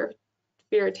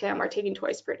Barfiratam, are taken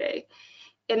twice per day.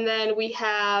 And then we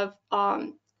have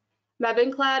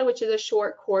Mavenclad, which is a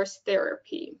short course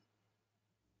therapy.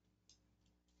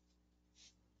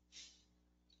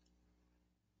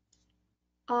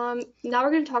 Now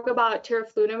we're going to talk about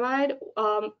teriflunomide,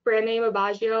 brand name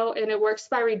Aubagio, and it works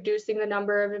by reducing the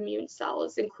number of immune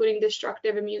cells, including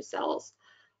destructive immune cells,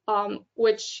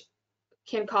 which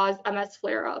can cause MS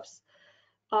flare-ups.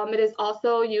 It is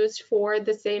also used for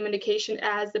the same indication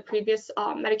as the previous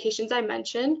medications I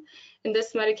mentioned, and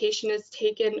this medication is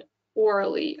taken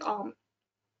orally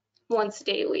once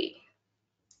daily.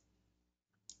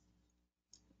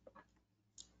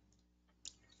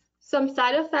 Some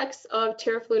side effects of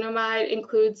teriflunomide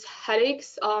includes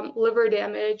headaches, liver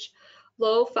damage,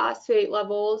 low phosphate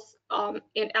levels,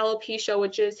 and alopecia,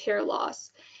 which is hair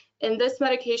loss. And this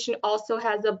medication also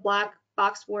has a black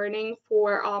box warning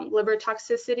for liver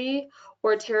toxicity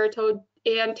or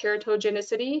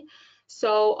teratogenicity.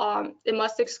 So it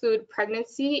must exclude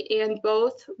pregnancy, and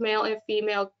both male and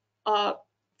female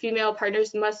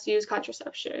partners must use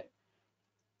contraception.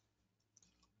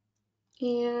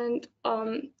 And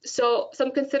so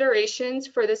some considerations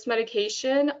for this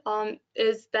medication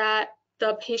is that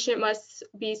the patient must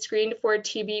be screened for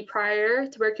TB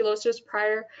tuberculosis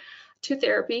prior to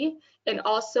therapy, and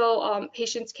also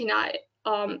patients cannot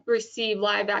receive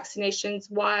live vaccinations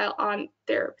while on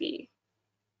therapy.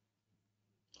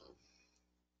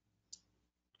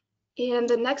 And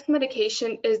the next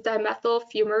medication is dimethyl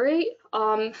fumarate,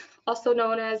 also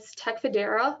known as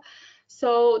Tecfidera.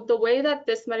 So the way that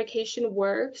this medication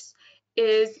works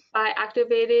is by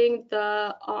activating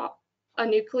a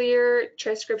nuclear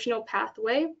transcriptional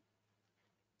pathway,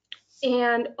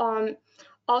 and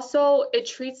also it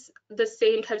treats the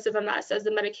same types of MS as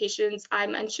the medications I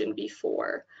mentioned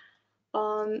before.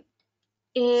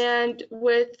 And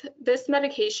with this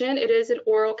medication, it is an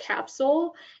oral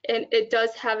capsule, and it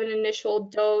does have an initial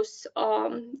dose,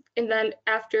 and then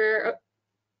after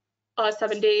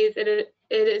 7 days, it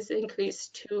is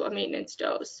increased to a maintenance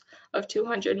dose of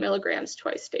 200 milligrams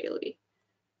twice daily.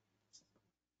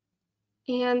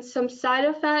 And some side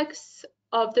effects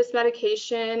of this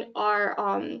medication are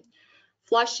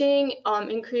flushing,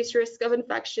 increased risk of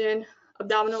infection,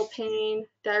 abdominal pain,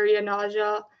 diarrhea,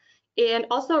 nausea, and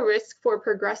also risk for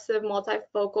progressive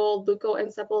multifocal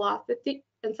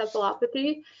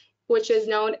leukoencephalopathy, which is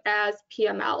known as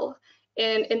PML.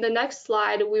 And in the next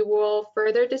slide, we will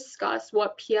further discuss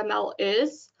what PML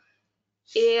is.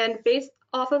 And based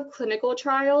off of clinical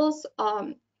trials,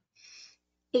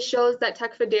 it shows that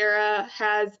Tecfidera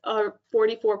has a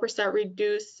 44%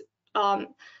 reduce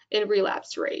in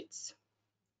relapse rates.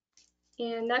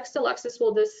 And next, Alexis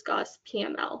will discuss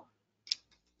PML.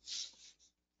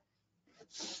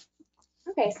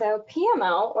 Okay, so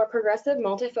PML, or progressive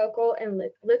multifocal and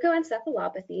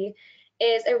leukoencephalopathy,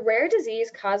 is a rare disease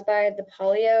caused by the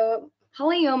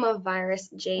polyomavirus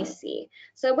JC.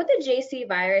 So what the JC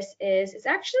virus is, it's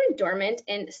actually dormant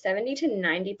in 70 to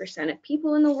 90% of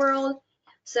people in the world.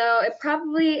 So it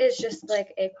probably is just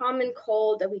like a common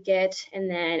cold that we get, and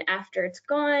then after it's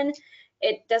gone,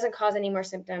 it doesn't cause any more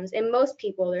symptoms. In most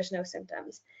people, there's no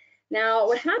symptoms. Now,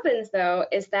 what happens though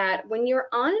is that when you're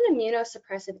on an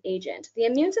immunosuppressive agent, the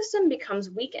immune system becomes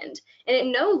weakened and it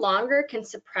no longer can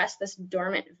suppress this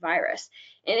dormant virus.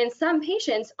 And in some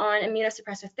patients on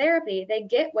immunosuppressive therapy, they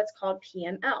get what's called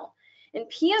PML.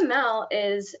 And PML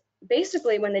is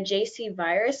basically when the JC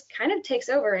virus kind of takes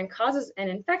over and causes an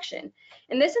infection.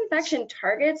 And this infection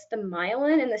targets the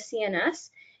myelin in the CNS,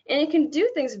 and it can do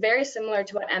things very similar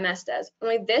to what MS does,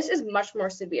 only this is much more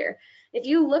severe. If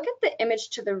you look at the image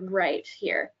to the right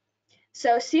here,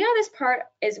 so see how this part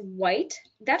is white?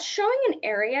 That's showing an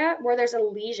area where there's a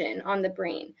lesion on the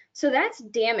brain. So that's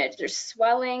damage. There's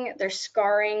swelling, there's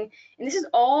scarring, and this is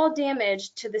all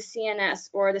damage to the CNS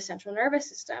or the central nervous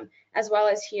system, as well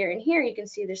as here and here. You can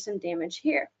see there's some damage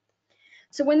here.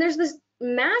 So when there's this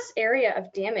mass area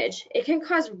of damage, it can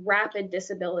cause rapid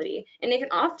disability, and it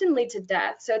can often lead to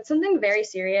death. So it's something very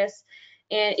serious.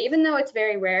 And even though it's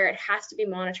very rare, it has to be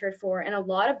monitored for, and a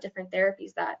lot of different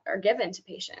therapies that are given to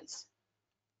patients.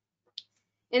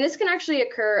 And this can actually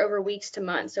occur over weeks to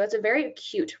months. So it's a very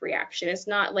acute reaction. It's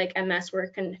not like MS where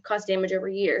it can cause damage over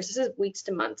years. This is weeks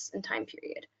to months in time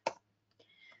period.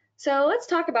 So let's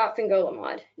talk about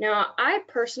fingolimod. Now, I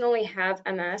personally have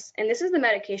MS, and this is the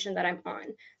medication that I'm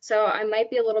on. So I might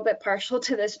be a little bit partial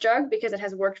to this drug because it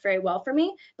has worked very well for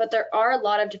me, but there are a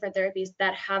lot of different therapies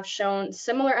that have shown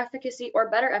similar efficacy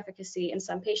or better efficacy in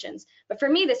some patients. But for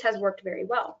me, this has worked very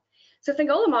well. So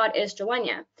fingolimod is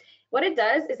Gilenya. What it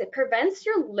does is it prevents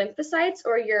your lymphocytes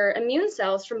or your immune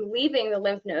cells from leaving the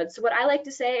lymph nodes. So what I like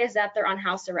to say is that they're on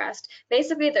house arrest.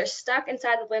 Basically, they're stuck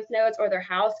inside the lymph nodes or their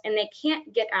house, and they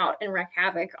can't get out and wreak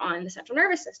havoc on the central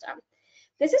nervous system.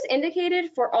 This is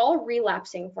indicated for all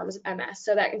relapsing forms of MS.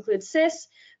 So that includes CIS,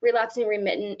 relapsing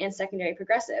remittent, and secondary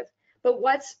progressive. But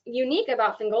what's unique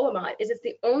about fingolimod is it's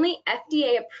the only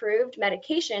FDA-approved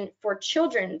medication for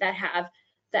children that have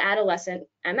the adolescent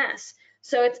MS.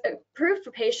 So it's approved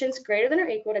for patients greater than or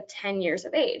equal to 10 years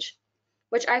of age,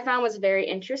 which I found was very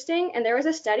interesting. And there was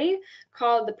a study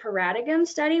called the Paradigm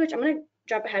study, which I'm going to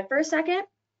jump ahead for a second.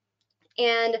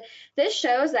 And this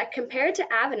shows that compared to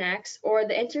Avonex or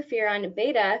the interferon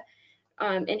beta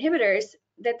inhibitors,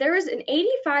 that there was an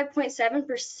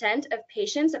 85.7% of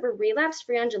patients that were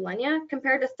relapse-free on Gilenya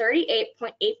compared to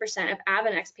 38.8% of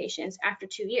Avonex patients after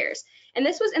 2 years. And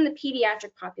this was in the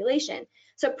pediatric population.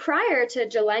 So prior to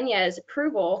Gilenya's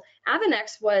approval,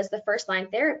 Avonex was the first-line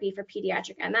therapy for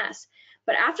pediatric MS.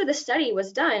 But after the study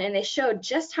was done and they showed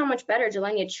just how much better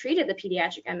Gilenya treated the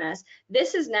pediatric MS,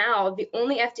 this is now the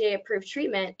only FDA-approved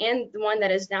treatment and the one that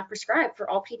is now prescribed for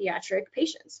all pediatric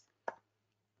patients.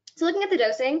 So looking at the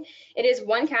dosing, it is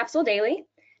 1 capsule daily.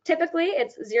 Typically,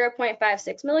 it's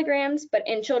 0.56 milligrams, but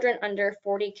in children under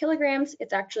 40 kilograms,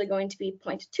 it's actually going to be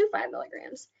 0.25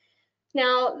 milligrams.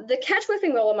 Now, the catch with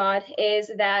fingolimod is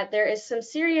that there is some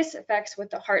serious effects with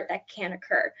the heart that can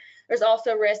occur. There's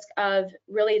also risk of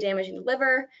really damaging the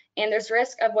liver, and there's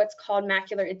risk of what's called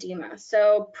macular edema.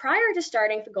 So prior to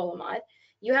starting fingolimod,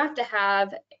 you have to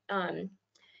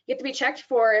be checked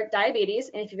for diabetes,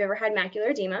 and if you've ever had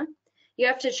macular edema. You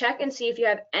have to check and see if you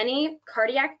have any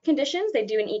cardiac conditions. They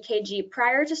do an EKG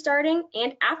prior to starting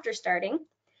and after starting.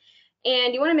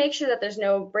 And you want to make sure that there's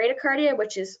no bradycardia,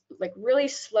 which is like really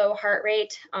slow heart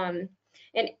rate.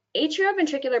 An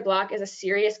atrioventricular block is a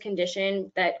serious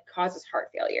condition that causes heart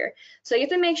failure. So you have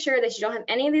to make sure that you don't have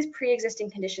any of these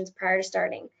pre-existing conditions prior to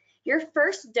starting. Your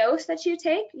first dose that you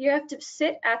take, you have to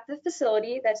sit at the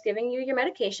facility that's giving you your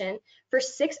medication for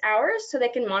 6 hours so they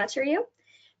can monitor you.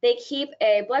 They keep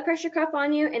a blood pressure cuff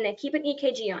on you and they keep an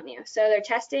EKG on you. So they're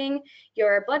testing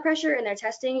your blood pressure and they're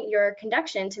testing your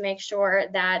conduction to make sure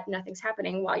that nothing's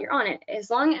happening while you're on it. As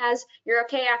long as you're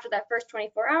okay after that first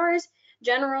 24 hours,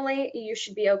 generally you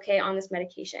should be okay on this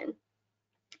medication.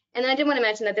 And then I did want to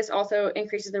mention that this also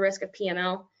increases the risk of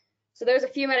PML. So there's a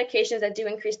few medications that do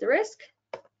increase the risk.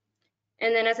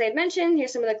 And then as I had mentioned,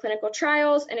 here's some of the clinical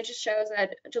trials, and it just shows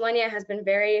that Gilenya has been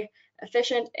very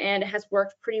efficient and has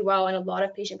worked pretty well in a lot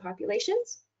of patient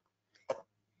populations.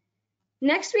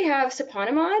 Next, we have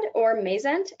siponimod or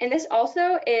Mayzent, and this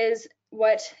also is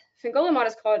what fingolimod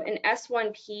is called an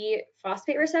S1P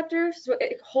phosphate receptor. So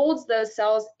it holds those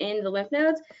cells in the lymph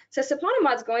nodes. So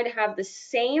siponimod is going to have the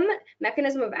same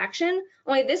mechanism of action,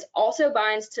 only this also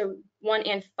binds to 1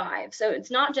 and 5. So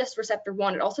it's not just receptor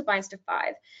 1, it also binds to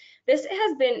 5. This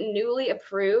has been newly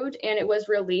approved and it was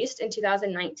released in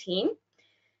 2019.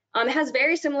 It has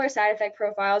very similar side effect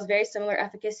profiles, very similar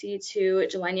efficacy to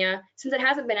Gilenya. Since it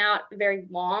hasn't been out very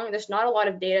long, there's not a lot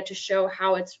of data to show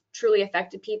how it's truly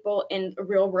affected people in a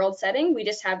real world setting. We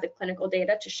just have the clinical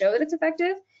data to show that it's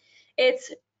effective.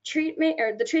 Its treatment,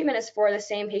 or the treatment, is for the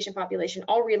same patient population,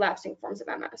 all relapsing forms of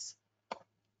MS.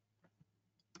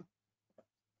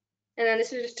 And then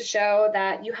this is just to show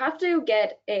that you have to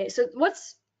get a, so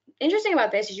what's interesting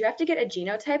about this is you have to get a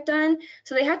genotype done.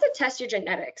 So they have to test your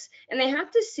genetics and they have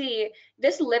to see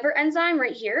this liver enzyme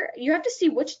right here. You have to see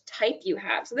which type you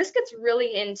have. So this gets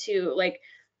really into like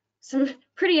some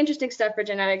pretty interesting stuff for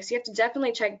genetics. You have to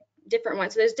definitely check different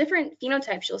ones. So there's different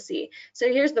phenotypes you'll see. So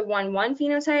here's the 1-1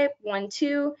 phenotype,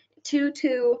 1-2,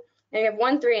 2-2, and you have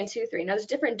 1-3 and 2-3. Now there's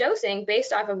different dosing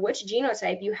based off of which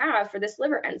genotype you have for this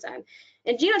liver enzyme.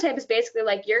 And genotype is basically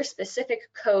like your specific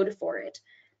code for it.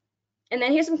 And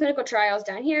then here's some clinical trials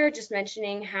down here, just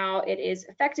mentioning how it is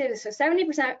effective. So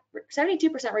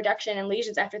 72% reduction in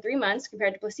lesions after 3 months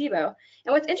compared to placebo.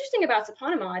 And what's interesting about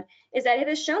siponimod is that it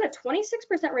has shown a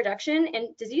 26% reduction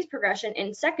in disease progression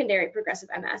in secondary progressive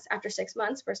MS after 6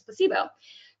 months versus placebo.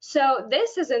 So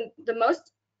this is the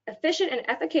most efficient and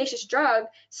efficacious drug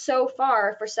so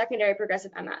far for secondary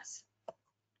progressive MS.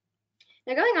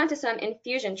 Now going on to some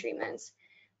infusion treatments.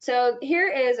 So here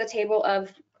is a table of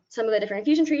some of the different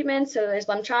infusion treatments. So there's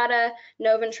Lemtrada,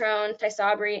 Noventrone,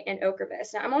 Tysabri, and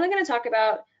Ocrevus. Now I'm only going to talk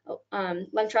about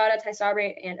Lemtrada,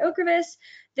 Tysabri, and Ocrevus.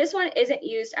 This one isn't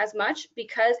used as much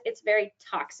because it's very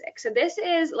toxic. So this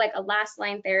is like a last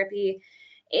line therapy.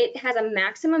 It has a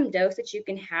maximum dose that you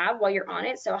can have while you're on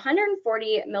it. So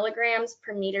 140 milligrams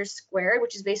per meter squared,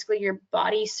 which is basically your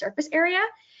body surface area.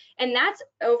 And that's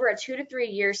over a 2 to 3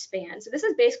 year span. So this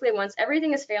is basically once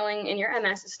everything is failing and your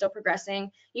MS is still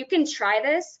progressing, you can try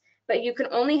this, but you can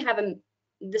only have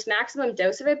this maximum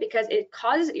dose of it because it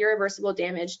causes irreversible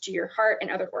damage to your heart and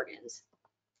other organs.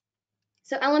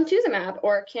 So alemtuzumab,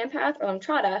 or Campath or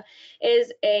Lemtrada,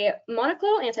 is a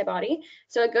monoclonal antibody.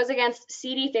 So it goes against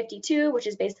CD52, which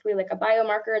is basically like a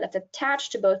biomarker that's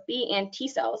attached to both B and T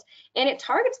cells, and it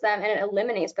targets them and it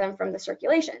eliminates them from the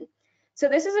circulation. So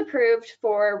this is approved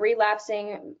for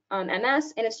relapsing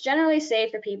MS, and it's generally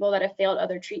safe for people that have failed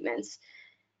other treatments.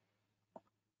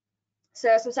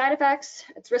 So some side effects: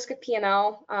 it's risk of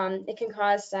PML. It can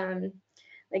cause some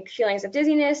like feelings of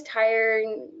dizziness,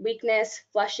 tiring, weakness,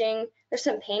 flushing. There's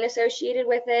some pain associated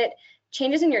with it,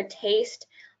 changes in your taste.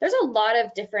 There's a lot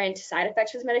of different side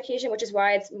effects for this medication, which is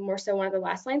why it's more so one of the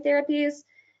last line therapies.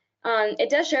 It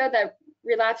does show that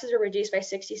relapses are reduced by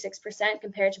 66%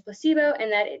 compared to placebo,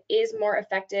 and that it is more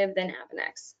effective than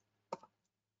Avonex.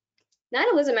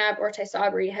 Natalizumab, or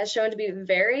Tysabri, has shown to be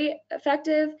very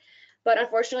effective, but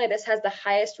unfortunately this has the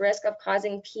highest risk of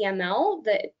causing PML,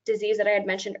 the disease that I had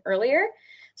mentioned earlier.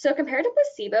 So compared to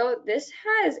placebo, this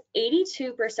has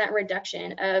 82%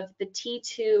 reduction of the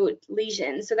T2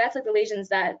 lesions. So that's like the lesions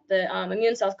that the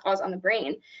immune cells cause on the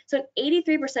brain. So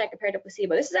 83% compared to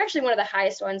placebo. This is actually one of the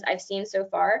highest ones I've seen so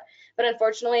far, but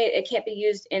unfortunately it can't be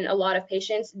used in a lot of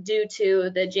patients due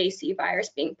to the JC virus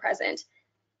being present.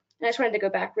 And I just wanted to go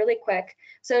back really quick.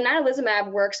 So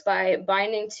natalizumab works by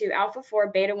binding to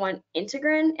alpha-4 beta-1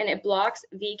 integrin, and it blocks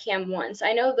VCAM1. So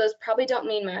I know those probably don't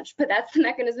mean much, but that's the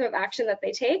mechanism of action that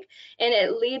they take, and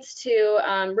it leads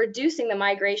to reducing the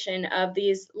migration of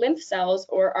these lymph cells,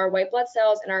 or our white blood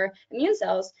cells and our immune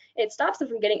cells. It stops them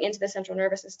from getting into the central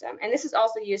nervous system, and this is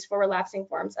also used for relapsing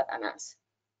forms of MS.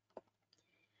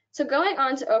 So going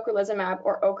on to ocrelizumab,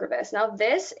 or Ocrevus. Now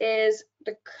this is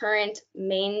the current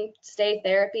mainstay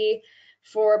therapy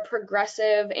for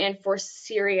progressive and for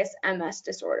serious MS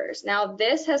disorders. Now,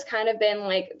 this has kind of been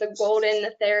like the golden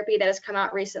therapy that has come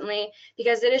out recently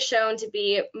because it is shown to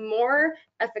be more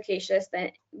efficacious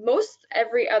than most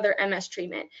every other MS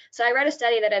treatment. So I read a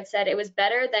study that had said it was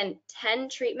better than 10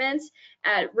 treatments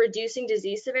at reducing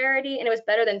disease severity, and it was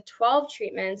better than 12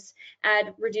 treatments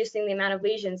at reducing the amount of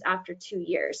lesions after 2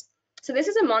 years. So this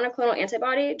is a monoclonal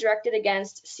antibody directed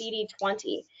against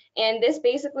CD20, and this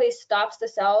basically stops the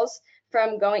cells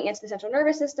from going into the central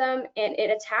nervous system, and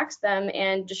it attacks them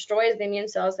and destroys the immune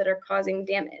cells that are causing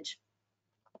damage.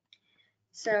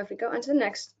 So if we go on to the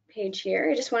next page here,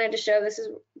 I just wanted to show this is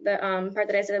the part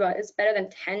that I said about it's better than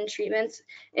 10 treatments,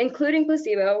 including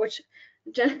placebo, which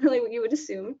generally you would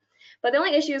assume. But the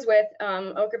only issues with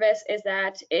Ocrevus is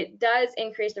that it does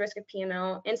increase the risk of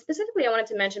PML, and specifically I wanted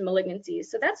to mention malignancies,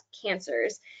 so that's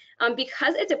cancers.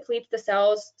 Because it depletes the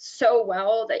cells so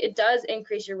well that it does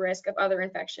increase your risk of other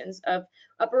infections, of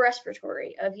upper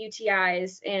respiratory, of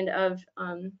UTIs, and of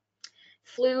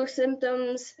flu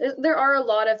symptoms. There are a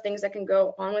lot of things that can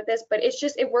go on with this, but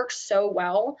it works so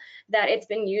well that it's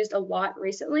been used a lot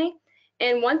recently.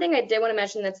 And one thing I did want to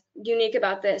mention that's unique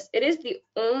about this, it is the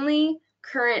only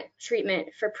current treatment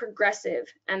for progressive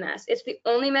MS. It's the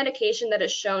only medication that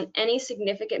has shown any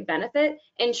significant benefit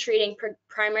in treating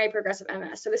primary progressive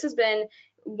MS. So this has been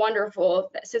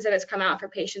wonderful since it has come out for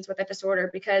patients with that disorder,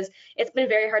 because it's been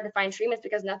very hard to find treatments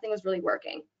because nothing was really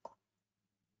working.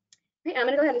 Okay, I'm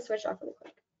going to go ahead and switch off really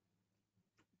quick.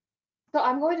 So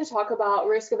I'm going to talk about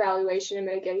risk evaluation and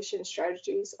mitigation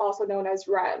strategies, also known as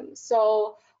REM.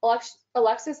 So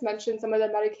Alexis mentioned some of the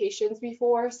medications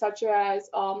before, such as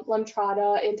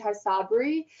Lemtrada and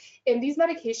Tysabri. And these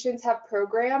medications have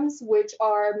programs which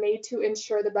are made to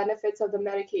ensure the benefits of the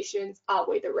medications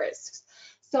outweigh the risks.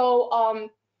 So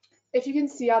if you can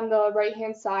see on the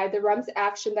right-hand side, the REMS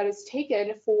action that is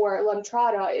taken for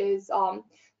Lemtrada is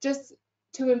just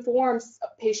to inform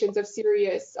patients of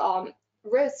serious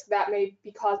risk that may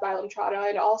be caused by Lemtrada,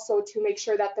 and also to make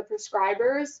sure that the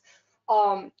prescribers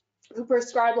who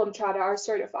prescribe Lemtrada are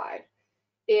certified,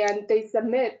 and they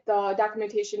submit the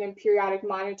documentation and periodic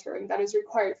monitoring that is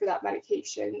required for that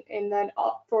medication. And then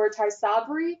for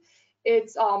Tysabri,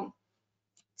 it's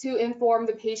to inform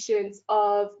the patients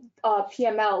of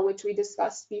PML, which we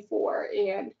discussed before,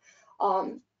 and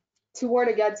to warn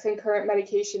against concurrent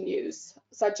medication use,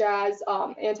 such as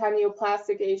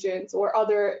anti-neoplastic agents or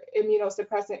other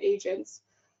immunosuppressant agents,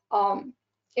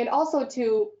 and also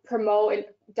to promote and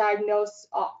diagnose,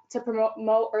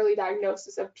 promote early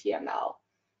diagnosis of PML.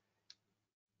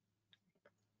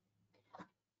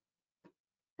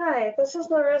 Hi, this is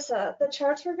Larissa. The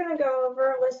charts we're going to go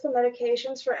over list the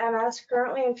medications for MS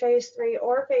currently in phase 3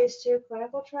 or phase 2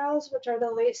 clinical trials, which are the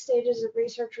late stages of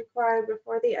research required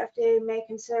before the FDA may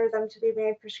consider them to be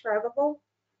made prescribable.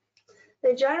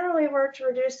 They generally work to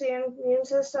reduce the immune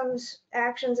system's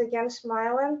actions against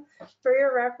myelin. For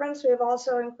your reference, we have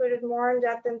also included more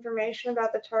in-depth information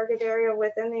about the target area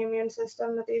within the immune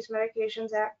system that these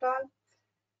medications act on.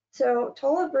 So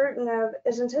tolebrutinib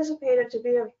is anticipated to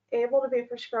be able to be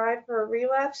prescribed for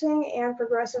relapsing and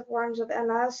progressive forms of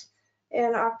MS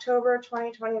in October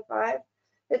 2025.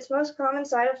 Its most common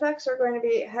side effects are going to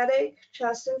be headache,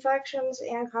 chest infections,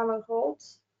 and common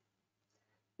colds.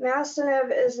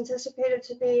 Mastinib is anticipated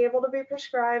to be able to be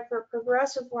prescribed for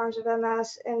progressive forms of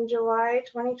MS in July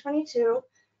 2022,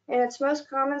 and its most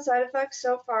common side effects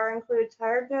so far include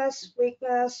tiredness,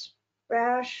 weakness,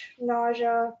 rash,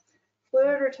 nausea,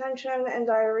 fluid retention, and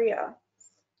diarrhea.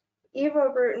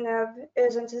 Evobrutinib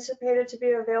is anticipated to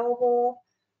be available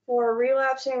for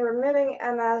relapsing remitting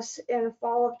MS in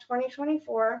fall of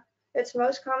 2024. Its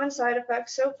most common side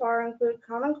effects so far include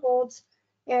common colds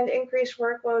and increased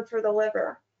workload for the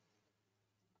liver.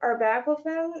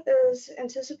 Arbaclofen is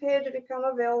anticipated to become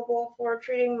available for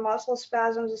treating muscle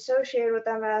spasms associated with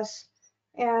MS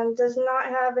and does not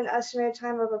have an estimated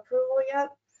time of approval yet.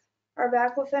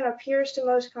 Arbaclofen appears to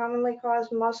most commonly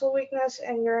cause muscle weakness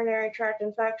and urinary tract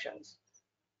infections.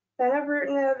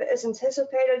 Fenebrutinib is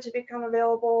anticipated to become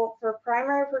available for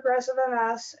primary progressive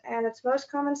MS, and its most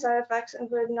common side effects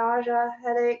include nausea,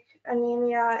 headache,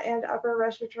 anemia, and upper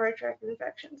respiratory tract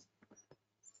infections.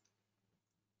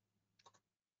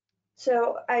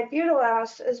 So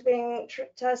ibutilast is being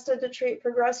tested to treat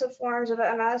progressive forms of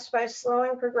MS by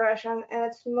slowing progression, and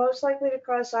it's most likely to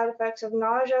cause side effects of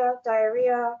nausea,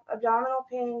 diarrhea, abdominal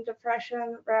pain,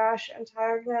 depression, rash, and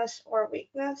tiredness or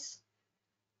weakness.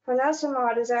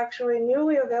 Ponesimod is actually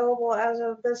newly available as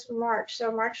of this March,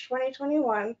 so March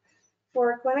 2021,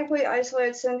 for clinically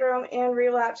isolated syndrome and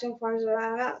relapsing forms of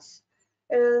MS.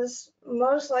 is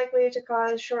most likely to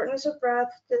cause shortness of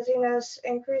breath, dizziness,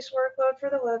 increased workload for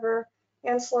the liver,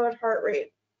 and slowed heart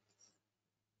rate.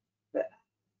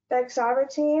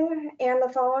 Bexavertene and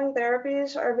the following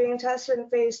therapies are being tested in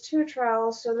phase 2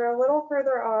 trials, so they're a little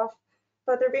further off,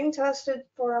 but they're being tested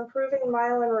for improving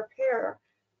myelin repair,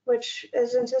 which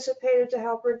is anticipated to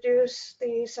help reduce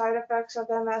the side effects of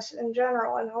MS in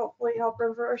general and hopefully help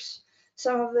reverse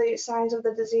some of the signs of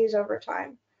the disease over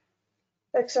time.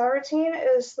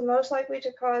 Bexaverene is the most likely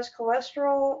to cause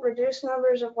cholesterol, reduced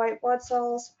numbers of white blood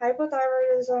cells,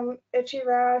 hypothyroidism, itchy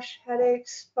rash,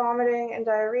 headaches, vomiting, and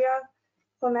diarrhea.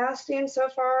 Clemastine so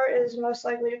far is most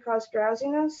likely to cause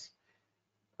drowsiness.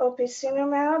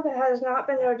 Opicinumab has not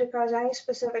been known to cause any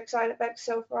specific side effects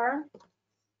so far.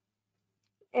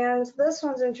 And this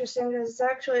one's interesting because it's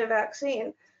actually a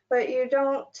vaccine, but you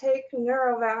don't take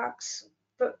Neurovax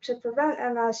to prevent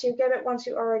MS. You get it once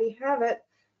you already have it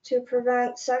to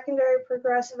prevent secondary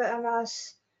progressive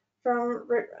MS from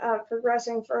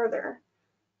progressing further.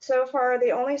 So far,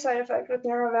 the only side effect with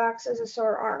Neurovax is a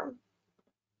sore arm.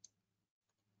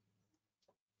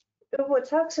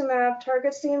 Ublituximab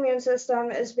targets the immune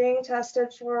system, is being tested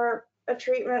for a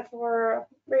treatment for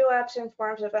relapsing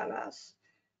forms of MS.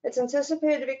 It's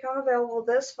anticipated to become available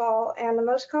this fall, and the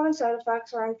most common side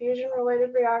effects are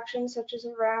infusion-related reactions such as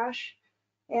a rash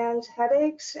and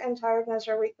headaches and tiredness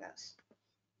or weakness.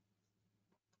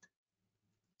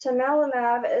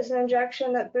 Tumalimab is an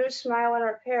injection that boosts myelin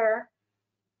repair,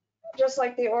 just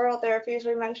like the oral therapies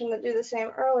we mentioned that do the same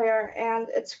earlier, and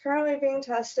it's currently being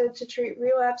tested to treat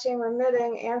relapsing,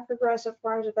 remitting, and progressive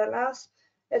forms of MS.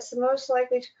 It's the most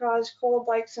likely to cause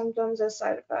cold-like symptoms as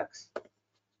side effects.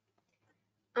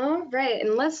 All right,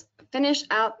 and let's finish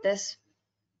out this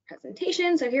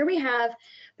presentation. So here we have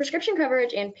prescription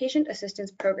coverage and patient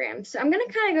assistance programs. So I'm going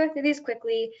to kind of go through these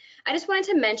quickly. I just wanted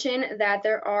to mention that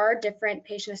there are different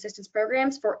patient assistance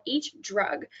programs for each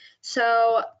drug.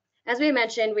 So as we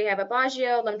mentioned, we have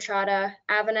Aubagio, Lemtrada,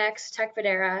 Avonex,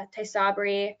 Tecfidera,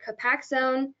 Tysabri,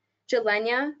 Copaxone,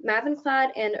 Gilenya, Mavenclad,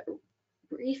 and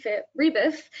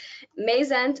Rebif,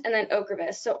 Mayzent, and then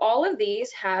Ocrevus. So all of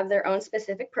these have their own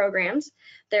specific programs.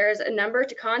 There's a number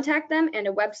to contact them and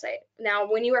a website. Now,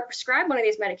 when you are prescribed one of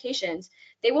these medications,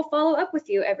 they will follow up with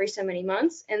you every so many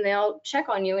months, and they'll check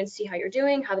on you and see how you're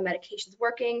doing, how the medication's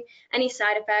working, any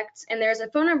side effects, and there's a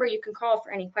phone number you can call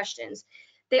for any questions.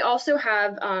 They also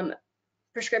have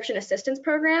prescription assistance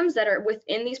programs that are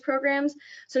within these programs.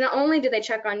 So not only do they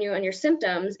check on you and your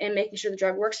symptoms and making sure the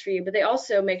drug works for you, but they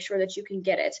also make sure that you can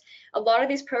get it. A lot of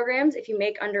these programs, if you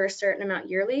make under a certain amount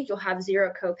yearly, you'll have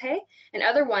zero copay, and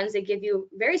other ones, they give you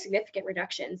very significant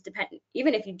reductions,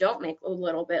 even if you don't make a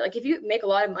little bit. Like if you make a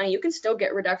lot of money, you can still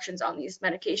get reductions on these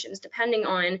medications depending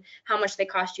on how much they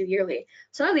cost you yearly.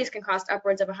 Some of these can cost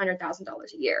upwards of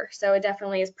 $100,000 a year. So it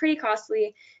definitely is pretty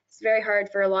costly. It's very hard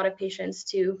for a lot of patients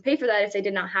to pay for that if they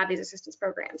did not have these assistance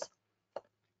programs.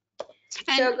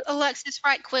 And So, Alexis,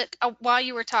 right quick, while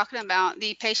you were talking about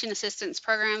the patient assistance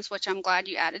programs, which I'm glad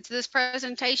you added to this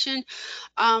presentation,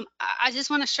 I just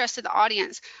want to stress to the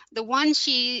audience, the ones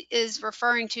she is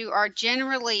referring to are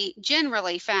generally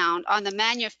found on the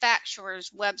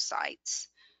manufacturer's websites.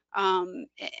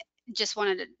 Just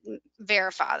wanted to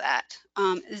verify that.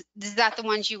 Is that the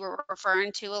ones you were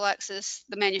referring to, Alexis,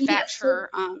 the manufacturer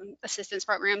assistance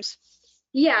programs?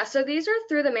 Yeah, so these are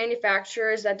through the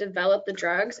manufacturers that develop the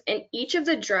drugs, and each of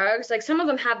the drugs, like some of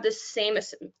them have the same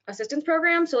assistance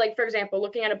program. So like, for example,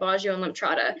 looking at Aubagio and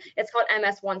Lemtrada, it's called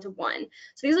MS One-to-One.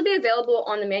 So these will be available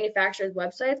on the manufacturer's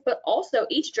websites, but also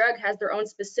each drug has their own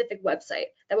specific website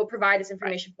that will provide this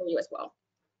information for you as well.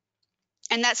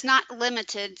 And that's not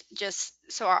limited, just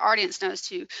so our audience knows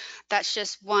too, that's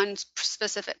just one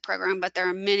specific program, but there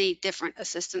are many different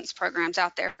assistance programs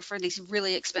out there for these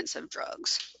really expensive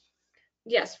drugs.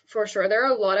 Yes, for sure. There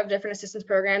are a lot of different assistance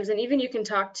programs, and even you can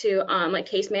talk to like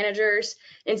case managers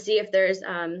and see if there's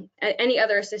any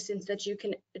other assistance that you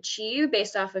can achieve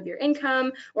based off of your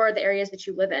income or the areas that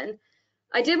you live in.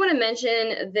 I did want to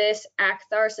mention this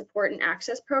ACTHAR support and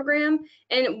access program,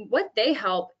 and what they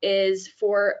help is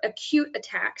for acute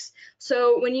attacks.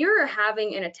 So when you're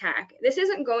having an attack, this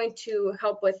isn't going to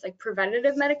help with like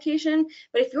preventative medication,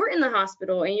 but if you're in the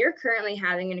hospital and you're currently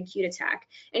having an acute attack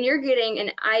and you're getting an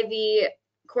IV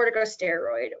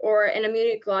corticosteroid or an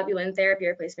immunoglobulin therapy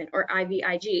replacement or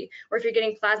IVIG, or if you're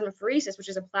getting plasmapheresis, which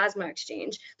is a plasma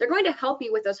exchange, they're going to help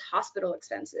you with those hospital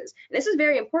expenses. And this is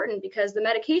very important because the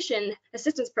medication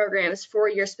assistance programs for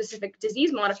your specific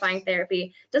disease modifying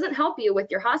therapy doesn't help you with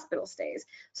your hospital stays.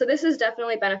 So this is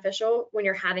definitely beneficial when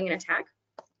you're having an attack.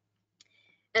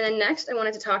 And then next, I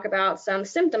wanted to talk about some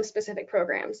symptom specific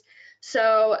programs.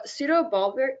 So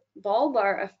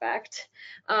pseudobulbar effect.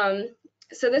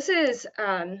 So this is,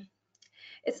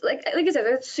 it's like I said,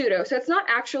 it's pseudo. So it's not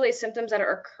actually symptoms that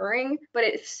are occurring, but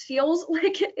it feels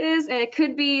like it is, and it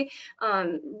could be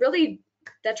really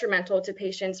detrimental to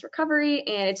patients' recovery,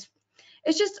 and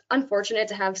it's just unfortunate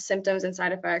to have symptoms and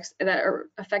side effects that are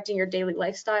affecting your daily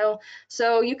lifestyle.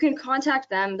 So you can contact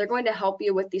them. They're going to help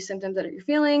you with these symptoms that you're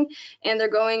feeling, and they're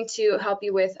going to help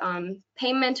you with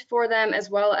payment for them, as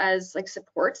well as like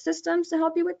support systems to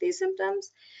help you with these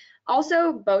symptoms.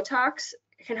 Also, Botox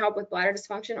can help with bladder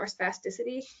dysfunction or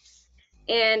spasticity.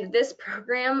 And this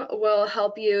program will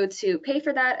help you to pay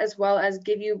for that, as well as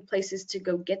give you places to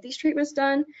go get these treatments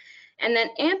done. And then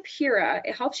Ampera,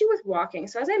 it helps you with walking.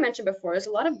 So as I mentioned before, there's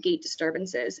a lot of gait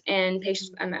disturbances in patients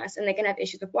with MS, and they can have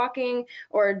issues with walking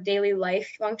or daily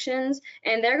life functions.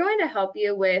 And they're going to help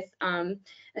you with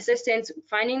assistance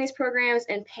finding these programs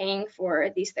and paying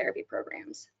for these therapy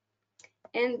programs.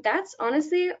 And that's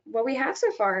honestly what we have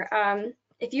so far.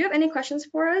 If you have any questions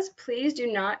for us, please do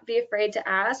not be afraid to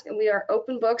ask. And we are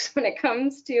open books when it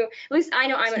comes to, at least I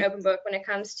know I'm an open book when it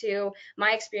comes to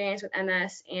my experience with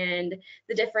MS and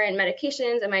the different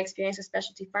medications and my experience with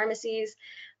specialty pharmacies.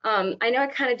 I know I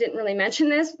kind of didn't really mention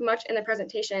this much in the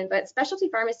presentation, but specialty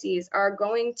pharmacies are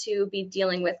going to be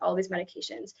dealing with all these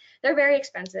medications. They're very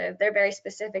expensive. They're very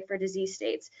specific for disease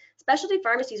states. Specialty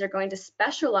pharmacies are going to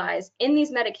specialize in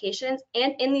these medications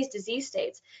and in these disease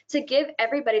states to give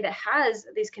everybody that has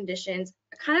these conditions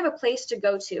kind of a place to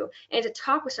go to and to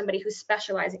talk with somebody who's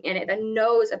specializing in it, that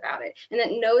knows about it and that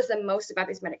knows the most about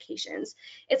these medications.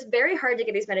 It's very hard to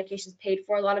get these medications paid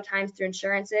for a lot of times through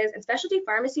insurances, and specialty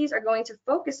pharmacies are going to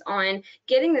focus on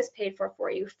getting this paid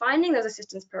for you, finding those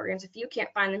assistance programs if you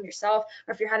can't find them yourself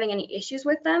or if you're having any issues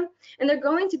with them. And they're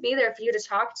going to be there for you to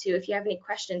talk to if you have any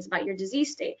questions about your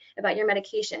disease state, about your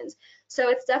medications. So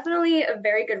it's definitely a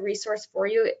very good resource for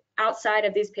you outside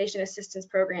of these patient assistance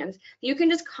programs. You can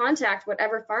just contact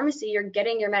whatever pharmacy you're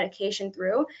getting your medication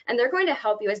through, and they're going to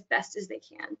help you as best as they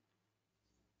can.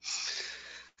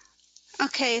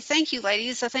 Okay, thank you,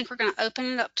 ladies. I think we're going to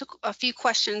open it up to a few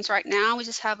questions right now. We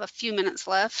just have a few minutes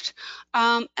left.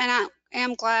 And I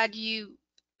am glad you,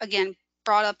 again,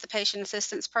 brought up the patient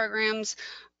assistance programs.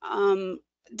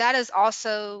 That is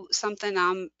also something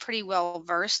I'm pretty well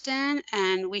versed in,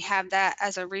 and we have that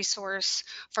as a resource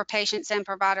for patients and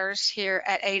providers here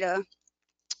at AAIDA.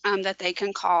 That they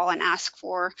can call and ask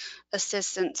for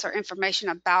assistance or information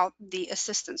about the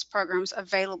assistance programs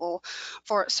available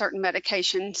for certain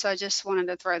medications. So I just wanted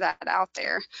to throw that out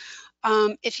there.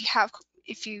 If you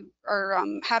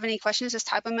have any questions, just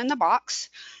type them in the box,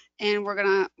 and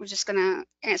we're just gonna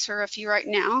answer a few right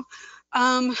now.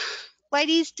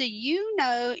 Ladies, do you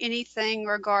know anything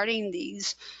regarding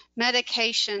these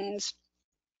medications,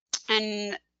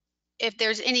 and if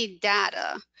there's any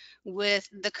data with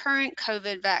the current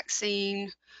COVID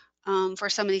vaccine for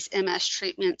some of these MS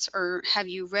treatments, or have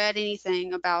you read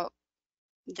anything about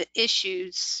the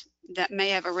issues that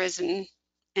may have arisen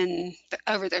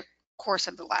over the course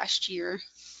of the last year?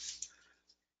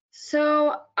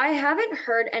 So I haven't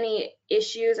heard any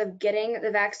issues of getting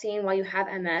the vaccine while you have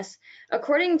MS.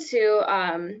 According to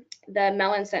the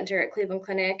Melnyk Center at Cleveland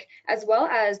Clinic, as well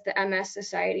as the MS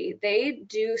Society, they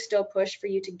do still push for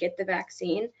you to get the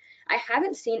vaccine. I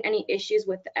haven't seen any issues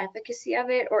with the efficacy of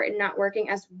it or it not working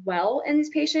as well in these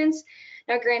patients.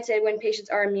 Now, granted, when patients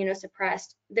are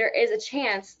immunosuppressed, there is a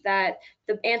chance that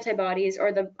the antibodies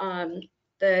or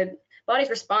the body's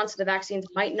response to the vaccines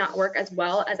might not work as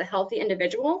well as a healthy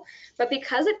individual. But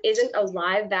because it isn't a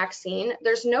live vaccine,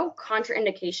 there's no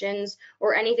contraindications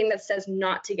or anything that says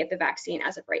not to get the vaccine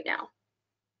as of right now.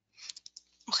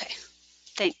 Okay,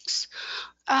 thanks.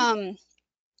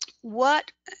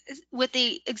 What with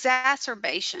the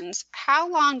exacerbations,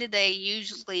 how long do they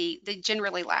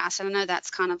generally last? And I know that's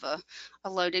kind of a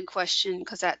loaded question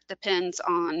because that depends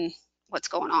on what's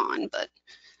going on, but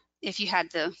if you had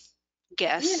to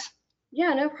guess.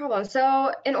 Yeah, no problem.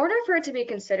 So in order for it to be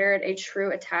considered a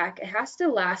true attack, it has to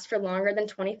last for longer than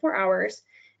 24 hours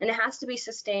and it has to be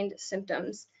sustained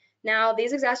symptoms. Now,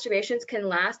 these exacerbations can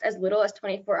last as little as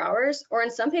 24 hours, or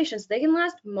in some patients, they can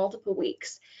last multiple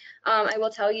weeks. I will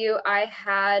tell you, I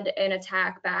had an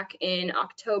attack back in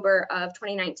October of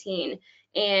 2019.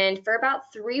 And for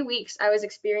about 3 weeks, I was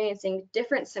experiencing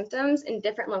different symptoms in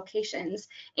different locations.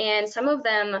 And some of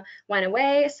them went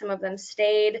away, some of them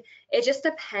stayed. It just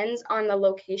depends on the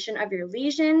location of your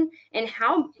lesion and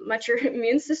how much your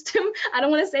immune system, I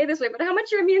don't want to say this way, but how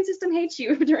much your immune system hates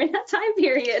you during that time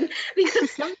period.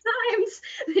 Because sometimes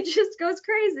it just goes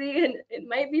crazy, and it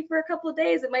might be for a couple of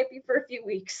days, it might be for a few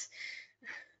weeks.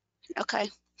 Okay.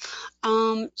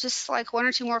 Just like one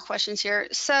or two more questions here.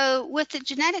 So with the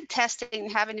genetic testing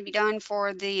having to be done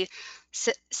for the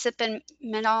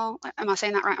sipinmenol, am I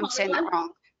saying that right? I'm saying that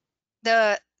wrong.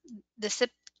 The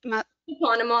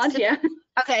Eponymod, yeah.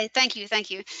 Okay, thank you.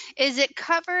 Is it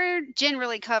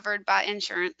generally covered by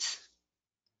insurance?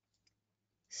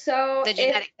 So The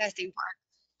genetic testing part.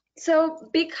 So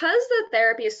because the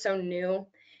therapy is so new,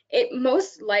 it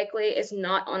most likely is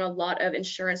not on a lot of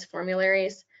insurance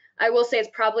formularies. I will say it's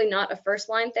probably not a first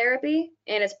line therapy,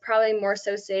 and it's probably more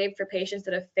so saved for patients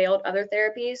that have failed other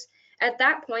therapies. At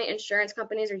that point, insurance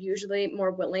companies are usually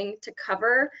more willing to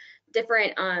cover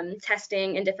different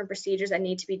testing and different procedures that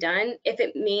need to be done if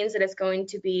it means that it's going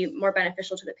to be more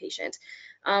beneficial to the patient.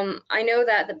 I know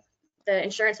that the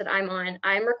insurance that I'm on,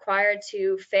 I'm required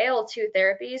to fail 2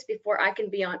 therapies before I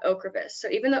can be on Ocrevus. So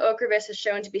even though Ocrevus is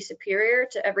shown to be superior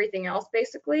to everything else,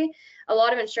 basically, a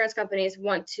lot of insurance companies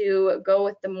want to go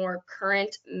with the more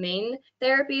current main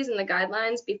therapies and the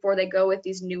guidelines before they go with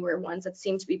these newer ones that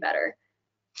seem to be better.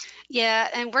 Yeah,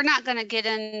 and we're not going to get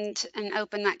in and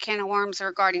open that can of worms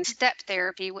regarding step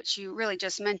therapy, which you really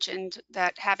just mentioned,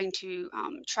 that having to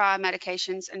try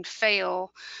medications and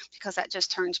fail, because that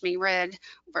just turns me red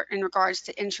in regards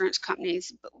to insurance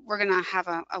companies. But we're going to have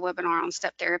a webinar on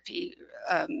step therapy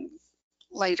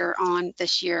later on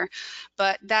this year.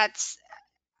 But that's,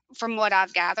 from what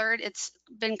I've gathered, it's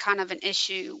been kind of an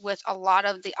issue with a lot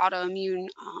of the autoimmune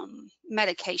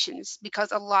medications,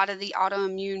 because a lot of the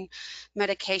autoimmune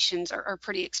medications are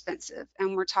pretty expensive.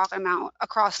 And we're talking about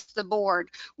across the board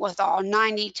with all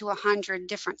 90 to 100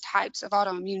 different types of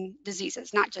autoimmune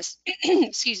diseases, not just,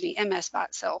 excuse me, MS by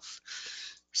itself.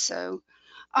 So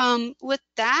with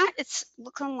that, it's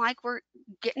looking like we're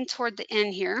getting toward the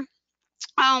end here.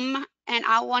 And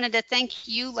I wanted to thank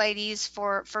you ladies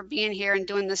for being here and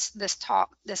doing this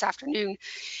talk this afternoon.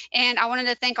 And I wanted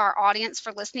to thank our audience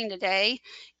for listening today.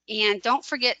 And don't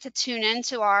forget to tune in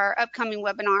to our upcoming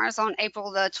webinars on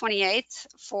April the 28th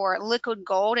for Liquid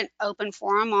Gold and Open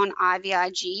Forum on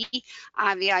IVIG,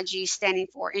 IVIG standing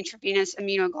for intravenous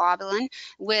immunoglobulin,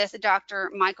 with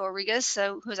Dr. Michael Rigas,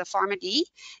 who's a PharmD,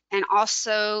 and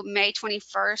also May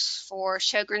 21st for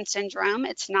Sjogren's syndrome.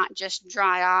 It's not just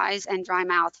dry eyes and dry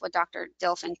mouth, with Dr.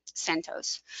 Delphin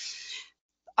Santos.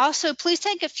 Also, please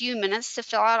take a few minutes to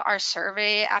fill out our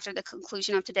survey after the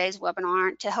conclusion of today's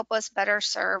webinar to help us better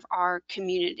serve our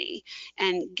community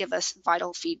and give us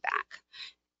vital feedback.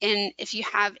 And if you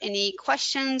have any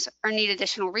questions or need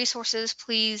additional resources,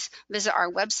 please visit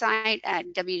our website at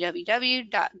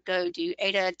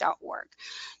www.godoaida.org.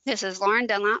 This is Lauren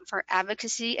Dunlap for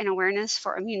Advocacy and Awareness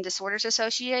for Immune Disorders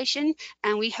Association,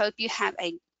 and we hope you have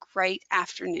a great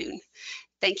afternoon.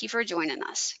 Thank you for joining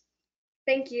us.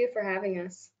 Thank you for having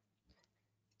us.